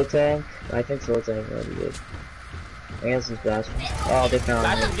solo tank? I think solo tank would be good. Against this Bastion. Oh, they found me.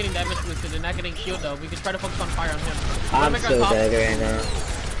 Bastion's getting damage boosted, they're not getting shield though. We can try to focus on fire on him. I'm so dead right now.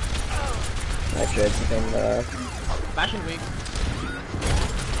 I tried to come back. Bastion weak.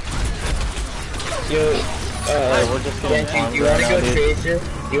 Yo, we're just going Genji, do you wanna go Tracer?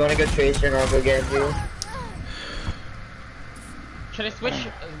 Do you wanna go Tracer and I'll go Genji? Should I switch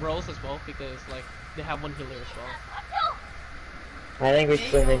roles as well? Because, like, they have one healer as well. I think we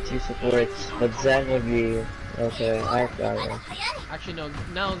still need 2 supports, but Zen would be okay. I got it. Actually, no,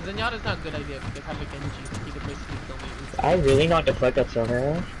 Zenyatta's not a good idea because having Genji, he could basically kill me. I really knocked the fuck up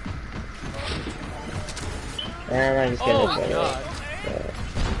somehow. And I just get it. Oh god.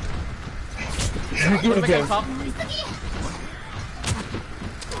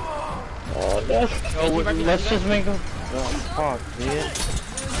 Oh no. Let's just make him. Oh fuck, dude.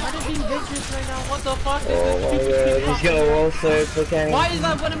 Why is he dangerous right now? What the fuck? Oh my god, he's gonna wall search, okay. Why is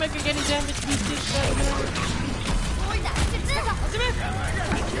that gonna make her getting damage boosted right now?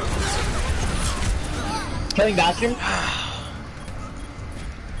 Killing Bastion?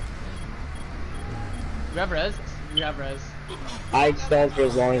 You have res? You have res. I stalled for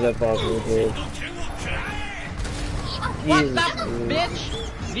as long as I possibly did. What the bitch?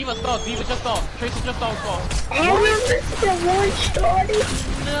 Diva stalled, Diva just stalled. Tracer just stalled. Oh, we're the one started.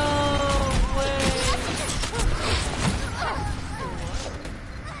 No way.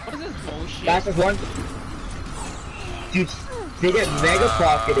 What is this bullshit? That's just one. Dude, they get mega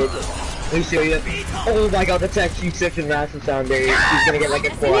pocketed. Let me show you. Oh my god, that's actually such a massive sound there. He's gonna get like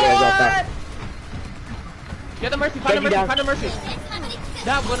a 4 off that. Get the Mercy, find the Mercy.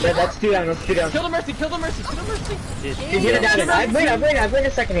 Yeah, that's 2 down, that's 2 down. Kill the Mercy. He's gonna down it. Wait a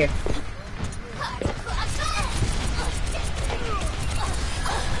second here.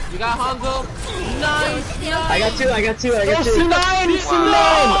 You got Hanzo. Nice. I got two. C9!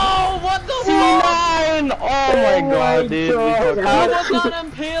 Oh, what the C9! Oh my god, dude. How was on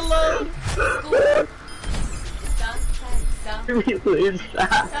him payload? We lose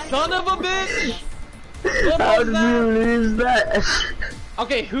that. Son of a bitch! How did we lose that?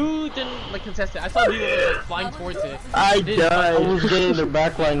 Okay, who didn't like contest it? I saw people like flying towards it. I died. I was getting the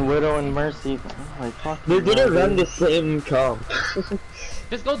backline Widow and Mercy. Oh my fuck. They didn't run the same comp.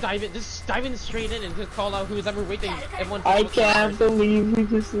 Just go dive in. Just dive in straight in and just call out who's ever waiting. Everyone. I can't believe we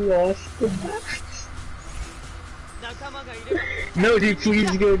just lost the match. No, dude, please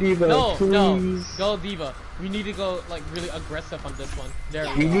go Diva. No, please. go Diva. We need to go like really aggressive on this one. There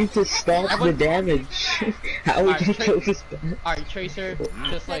we need to stop the damage. How are we gonna kill this man? Alright, Tracer,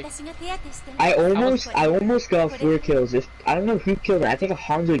 just like I almost got 4 kills. If I don't know who killed it. I think a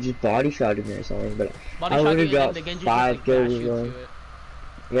Hanzo just body shotted me or something, but I would have got 5 kills as well.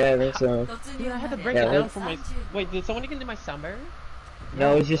 Yeah, I think so. Yeah, I had to break it down for my. Wait, did someone get into my sound barrier?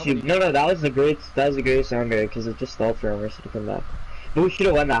 No, it was just you. No, that was the great sound barrier because it just stalled for Mercy to come back. But we should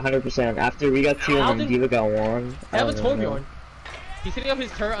have won that 100%. After we got 2 and then Diva got 1. I have a Torbjorn. He's hitting up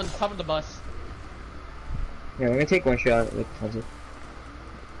his turret on top of the bus. Yeah, we're gonna take 1 shot with Hanzo.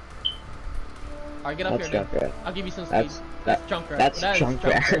 Alright, get up that's here, dude. I'll give you some speed. That's Junkrat. That's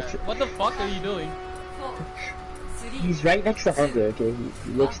Junkrat. What the fuck are you doing? He's right next to Hanzo, okay?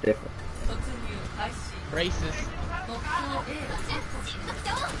 He looks different. Racist.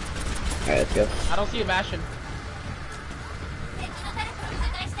 Alright, let's go. I don't see a Bastion.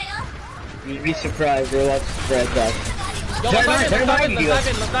 You'd be surprised, or let's spread that. Yo, let's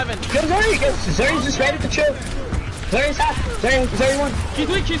dive in. Go Zari, go! Zari's just right at the choke. Zari's half. Zari won.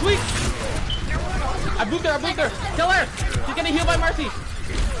 She's weak. I booped her. Kill her. She's gonna heal by Mercy.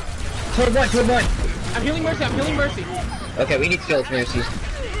 Toward one. I'm healing Mercy. Okay, we need to kill Mercy.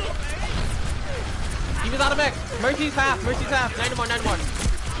 He was out of mech. Mercy's half. 9 more.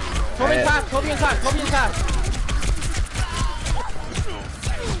 Torbjorn's half.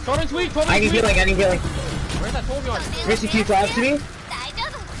 Torbjorn's weak. I need healing. Where's that Torbjorn? Mercy, can you fly up to me?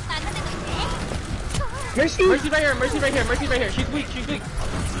 Mercy! Mercy's right here. She's weak.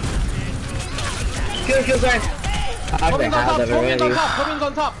 Kill Zari. Torbjorn's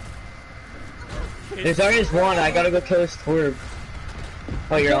on top. There's already one. I gotta go kill his Torb.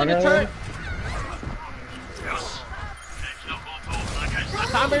 Oh, you're on it?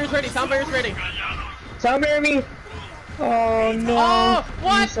 Soundbarrier's ready. Soundbarrier me! Oh no! Oh,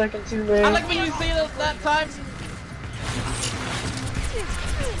 what? 2 seconds too late. I like when you say that time.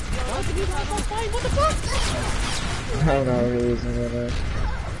 What the fuck? I don't know, really isn't it?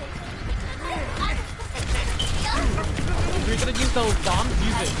 If you're gonna use those bombs,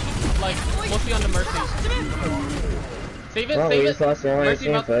 use it. Like, mostly on the Mercy. Save it.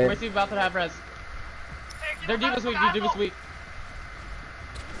 Mercy about to have res. Their D.Va's weak.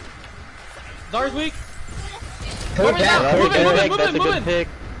 Zara's weak. Moving.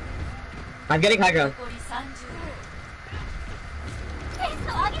 I'm getting high ground.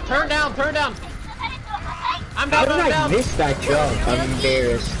 Turn down. I'm How down. did I miss that jump? I'm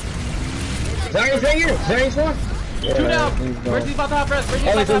embarrassed. Zari's right here. Zari's one. Yeah, 2 down. Mercy's about to have res.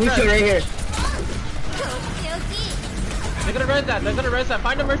 There's a Lucio right here. They're gonna res that.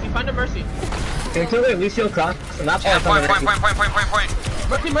 Find a Mercy. Can you kill the Lucio cross? I'm not Yeah, point. Mercy.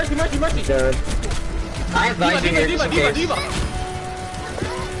 I have Visor here just in case. D.Va.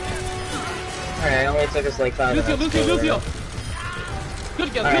 Alright, it only took us like 5 Lucio.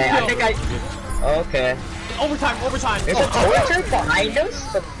 Good kill. Alright, I think okay. Overtime. There's a torture behind us?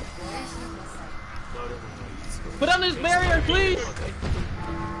 Put on this barrier, please.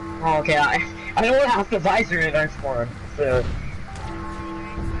 Oh, okay, I don't want to have the Visor in our spawn, so...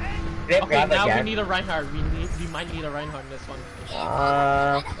 Okay, now we need a Reinhardt. We might need a Reinhardt in this one.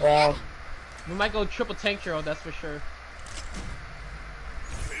 Well... We might go triple tank hero, that's for sure.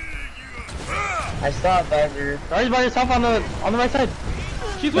 I saw a Visor. Zari's by herself on the right side.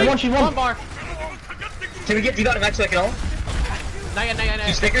 She's weak. She's one. One bar. Can we get D.Va to max so I can ult? Not yet. Can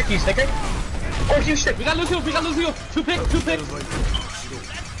you sticker? Oh, you stick. We got Lucio. 2 picks.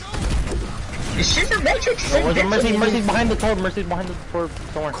 Is shit the Matrix? Mercy's behind the Torb.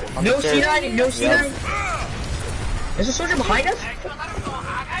 Don't worry. No C9. There's a soldier behind us?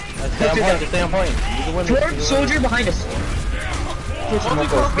 Stay on point. Torb soldier behind us. For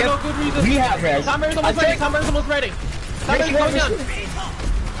no good reason. We have res. Soundbarrier's almost ready. Soundbarrier's going down.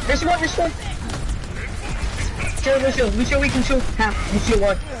 There's one. Kill Lucio, we can shoot half. Lucio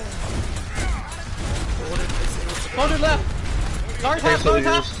 1. Soldier left. Zara's half.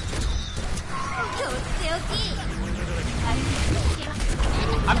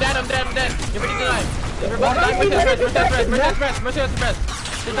 I'm dead. You're ready to die. Mercy has res.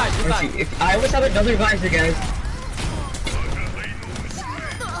 Just die. I almost have another Visor, guys.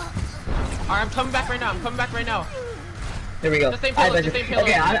 Alright, I'm coming back right now. There we go. The same payload.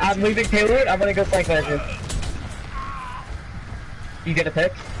 Okay, I'm leaving payload. I'm gonna go flank Visor. You get a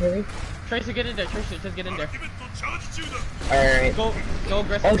pick, maybe? Tracer, get in there. Just get in there. Alright. Go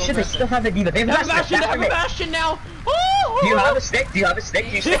aggressive. Oh shit, they still have the D.Va. They have a Bastion now. Do you have a stick? Do you stick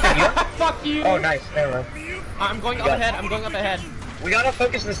the D.Va? Fuck you. Oh nice, never mind. I'm going up ahead. We gotta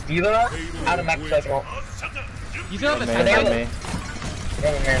focus this D.Va out of max cycle. You still have a stick?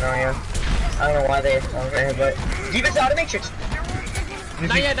 I don't know why they but D.Va's out of Matrix.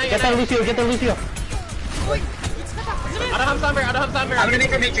 Not yet. Get that Lucio. Like, I don't have Sunbear. I'm gonna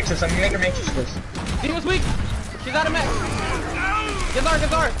make her Matrix this. D.Va's weak. She's out of mech. Get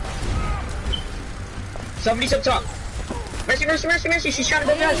Zara. Somebody's up top. Mercy. She's trying to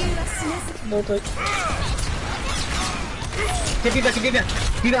go down. No touch. Get D.Va.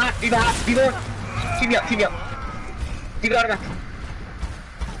 D.Va. Keep me up. D.Va out of mech.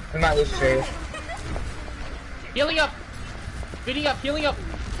 We might lose this area. Healing up. Speeding up. Healing up.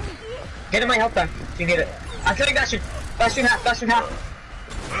 Get in my health back if you need it. I'm killing Bastion. Bastion half.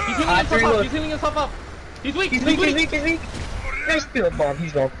 He's healing himself up. He's weak. He's weak. Nice field bomb.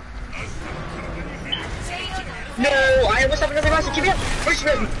 He's gone. No, I almost have another Bastion. Keep me up. Where's she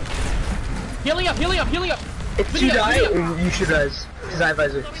ready? Healing up, healing up, healing up! If you die, you should res. Because I have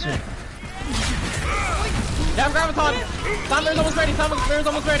visor. Damn, Graviton! Summer's almost ready, Summer's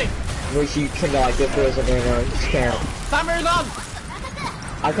almost ready! Wish you cannot get frozen right now, you just can't. Summer's on!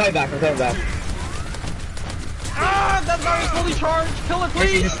 I'm coming back, I'm coming back. Ah, that Zarya's fully charged! Kill it,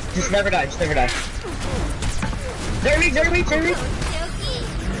 please! Just never die, just never die. There we.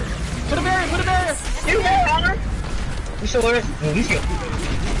 Put a barrier, put a barrier! Do that, armor! You still there? No, he's good.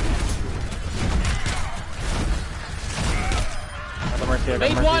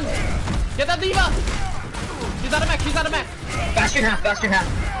 Phase 1! Get that diva! She's out of mech, she's out of mech! Bastion half.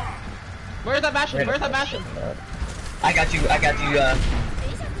 Where's that Bastion? Where's that Bastion? I got you,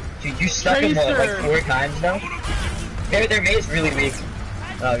 Dude, you stuck him like 4 times now? Their mate's really weak.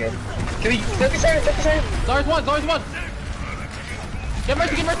 Oh, okay. Can we focus on it? Zarya's one! Get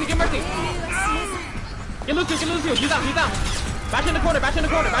mercy! Get Lucio! He's down! Bash in the corner!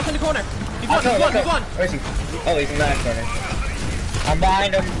 He's one! Where is he? Oh, he's in that corner. I'm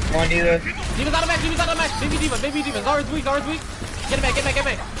behind him. Come on, Diva. Diva's out of mech! Baby Diva! Zarya's weak! Get him back!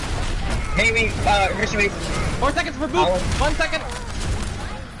 Maybe, Mercy weak. 4 seconds for boop! 1 second!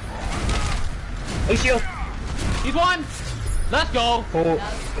 Lucio! He's one! Let's go! Cool.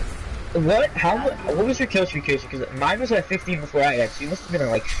 What was your kill streak, Casey? Because mine was at 15 before I got, so you must have been at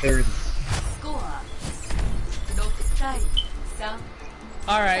like 30.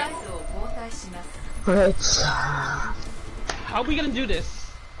 Alright. Alright. How are we gonna do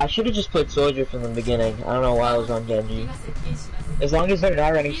this? I should have just played Soldier from the beginning. I don't know why I was on Genji. As long as they're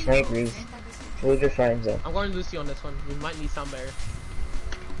not running snipers, we'll just find them. I'm going Lucy on this one. We might need some bear.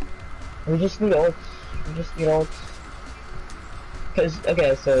 We just need ults. Cause,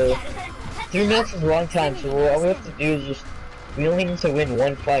 okay, so 3 minutes is a long time, so all we have to do is we only need to win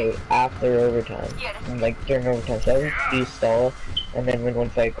 1 fight after overtime. And, like, during overtime, so we have to do stall, and then win 1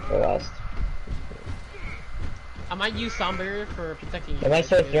 fight before last. I might use sound barrier for protecting you. I might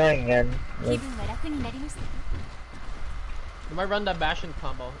start throwing again. Like, I might run that Bastion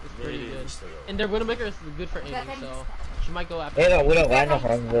combo. It's pretty good. And their Widowmaker is good for aiming, so she might go after. They have a Widow and a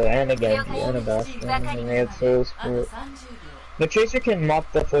Hanzo and a Genji and a Bastion, and they have Soul Sport. But Tracer can mop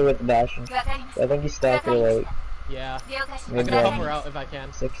the floor with the Bastion. I think he stacked her like... Yeah. I'm gonna help her out if I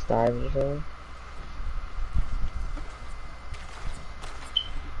can. 6 times or so.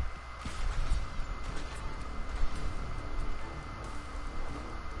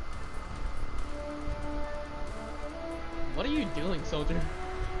 What are you doing, soldier?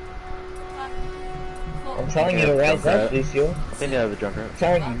 I'm telling you to rise up, Lucio. I think they have a Junker. I'm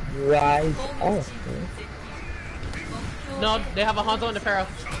telling you, rise up. No, they have a Hanzo and a Pharaoh.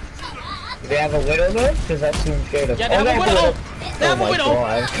 Do they have a Widow though? Because that's who I'm scared of. Yeah, they have a Widow! They have a Widow!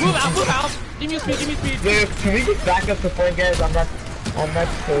 God. Move out! Give me speed! Dude, can we just back up the point, guys? I'm not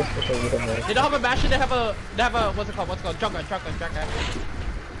close with the Widow mode. They don't have a Bastion, they have a, what's it called? Junker.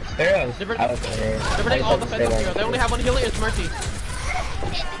 Pharaoh's They're putting all the defensive heroes. They only have one healer, it's Mercy.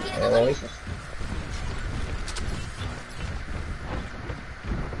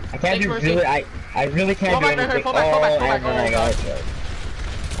 I can't do really, I really can't do anything. Fall back. Oh my god.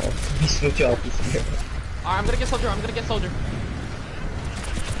 You switch off this here. Alright, I'm gonna get Soldier.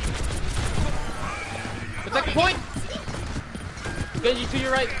 Protect the point! Genji, to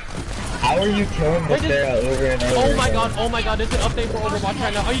your right. How are you killing the Pharah over and over? Oh my god, there's an update for Overwatch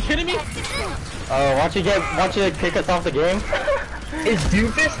right now. Are you kidding me? Watch you kick us off the game? Is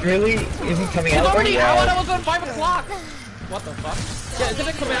Doofus really, is he coming out? He's already out, I was on 5 o'clock! What the fuck? Yeah, isn't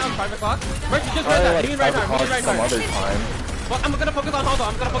it coming out at 5 o'clock? Mercy, just right there. He right there. Some other time. Well, I'm gonna focus on Hanzo.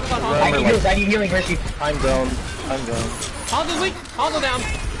 I need healing, Mercy. I'm down. Hanzo's weak. Hanzo down.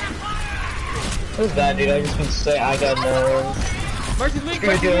 Who's that, dude? I just been say I got no. Mercy's weak.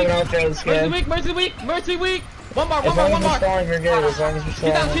 Mercy weak. One more. As long as we're stalling, we're good. As long as we're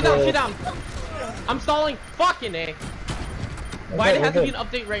stalling, She's down. I'm stalling. Fucking A. Why it has to be an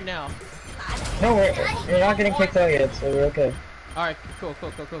update right now? No, we're not getting kicked out yet, so we're okay. Alright, cool.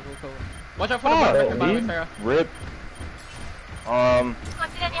 Watch out for the bottom by the way, Pharah. Rip. I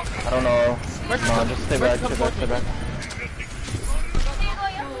don't know. No, just stay back.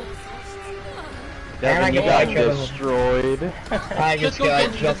 Devin, you got destroyed. I just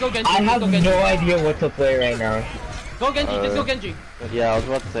got Genji. I have no idea what to play right now. Go Genji, just go Genji. Yeah, I was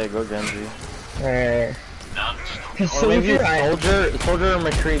about to say go Genji. Alright. Or maybe Soldier or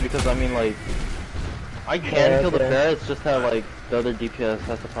McCree, because I mean like I can kill the Pharah, it's just that like the other DPS,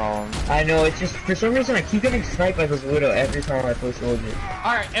 that's the problem. I know, it's just for some reason I keep getting sniped by this Widow every time I play Soldier.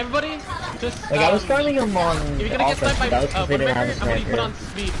 Alright, everybody, just like I was farming him on if you're gonna get sniped by that was because they didn't have a I'm gonna put on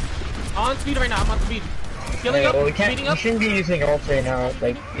speed. On speed right now, I'm on speed. Healing up, well, we speeding up. shouldn't be using ult right now.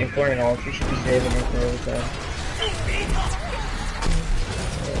 Like, if we're in ult, we should be saving it for every time.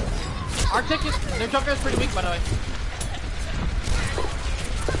 Our ticket, their Junker is pretty weak, by the way.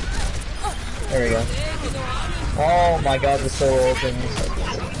 There we go. Oh my god, the solo open.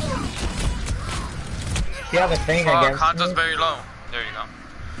 You have a thing against Hanzo's me? very low. There you go.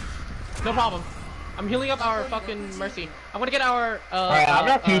 No problem. I'm healing up our fucking Mercy. I'm gonna get our, Alright, I'm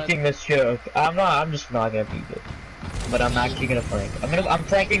not peeking this choke. I'm just not gonna peek it. But I'm actually gonna flank. I'm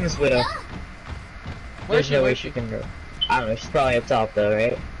flanking this Widow. There's no way she can go. I don't know, she's probably up top though,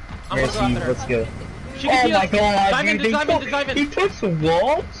 right? Mercy, let's go. Oh my god, dude, dude, he touched the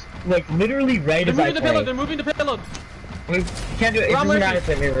walls? Like, literally right as I play. They're moving the payload. We can't do it, it doesn't matter if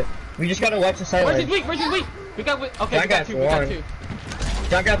they move it. We just gotta watch the sideline. Mercy's weak! We got okay, we got two.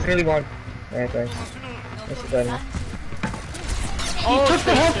 Junkrat's really one. Alright, thanks. That's better. Oh, he took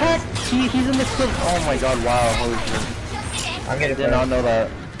the health pack! He's in the clip. Oh my god, wow, holy shit. I'm gonna did not know that.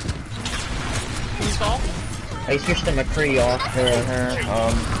 Can you stall? I switched the McCree off her.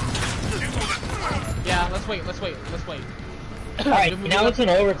 Yeah, let's wait. Alright, now it's an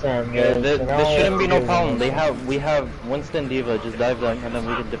overtime, guys. Yeah, this shouldn't be no problem. We have Winston D.Va, just dive them, and then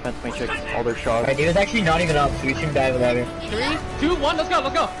we can defense matrix all their shots. Alright, D.Va's actually not even up, so we shouldn't dive without her. 3, 2, 1, let's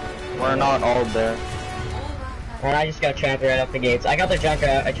go! We're not all there. And I just got trapped right off the gates. I got the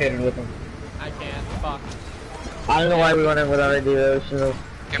Junkrat, I traded with him. I can't, fuck. I don't know why we went in without a D.Va, so...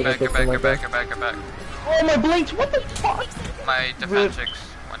 Get back. Oh, my blinks, what the fuck? My defense chicks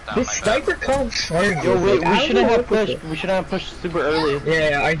went down. This sniper can't charge. Yo, we shouldn't have pushed. We shouldn't have pushed super early.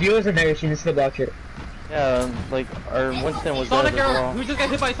 Yeah, our duo isn't there, she needs to block it. Yeah, like, our Winston was Sonic there as Arrow! well. We just got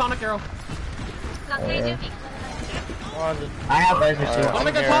hit by Sonic Arrow. I have laser too. What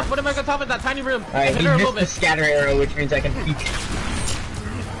am I gonna top in that tiny room? Alright, he missed the scatter arrow, which means I can peek.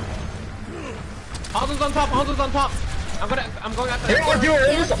 Hanzo's on top. I'm going after They're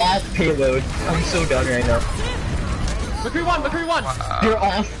almost off payload. I'm so done right now. McCree one. They're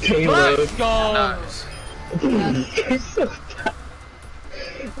off payload. Let's go. Nice. You're so done.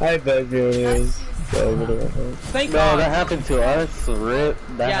 I bet you it is. Thank God. God. That happened to us. Rip.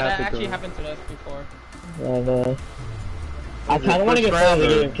 That actually happened to us before. I know. I kind of want to get out of the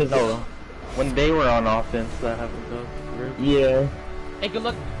game because when they were on offense, that happened to us. Rip. Yeah. Hey, good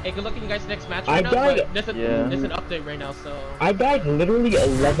luck in you guys' next match right now, but there's an update right now, so... I died literally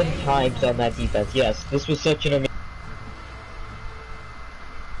 11 times on that defense. Yes, this was such an amazing...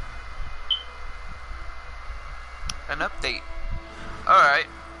 An update. Alright.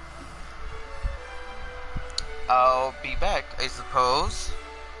 I'll be back, I suppose.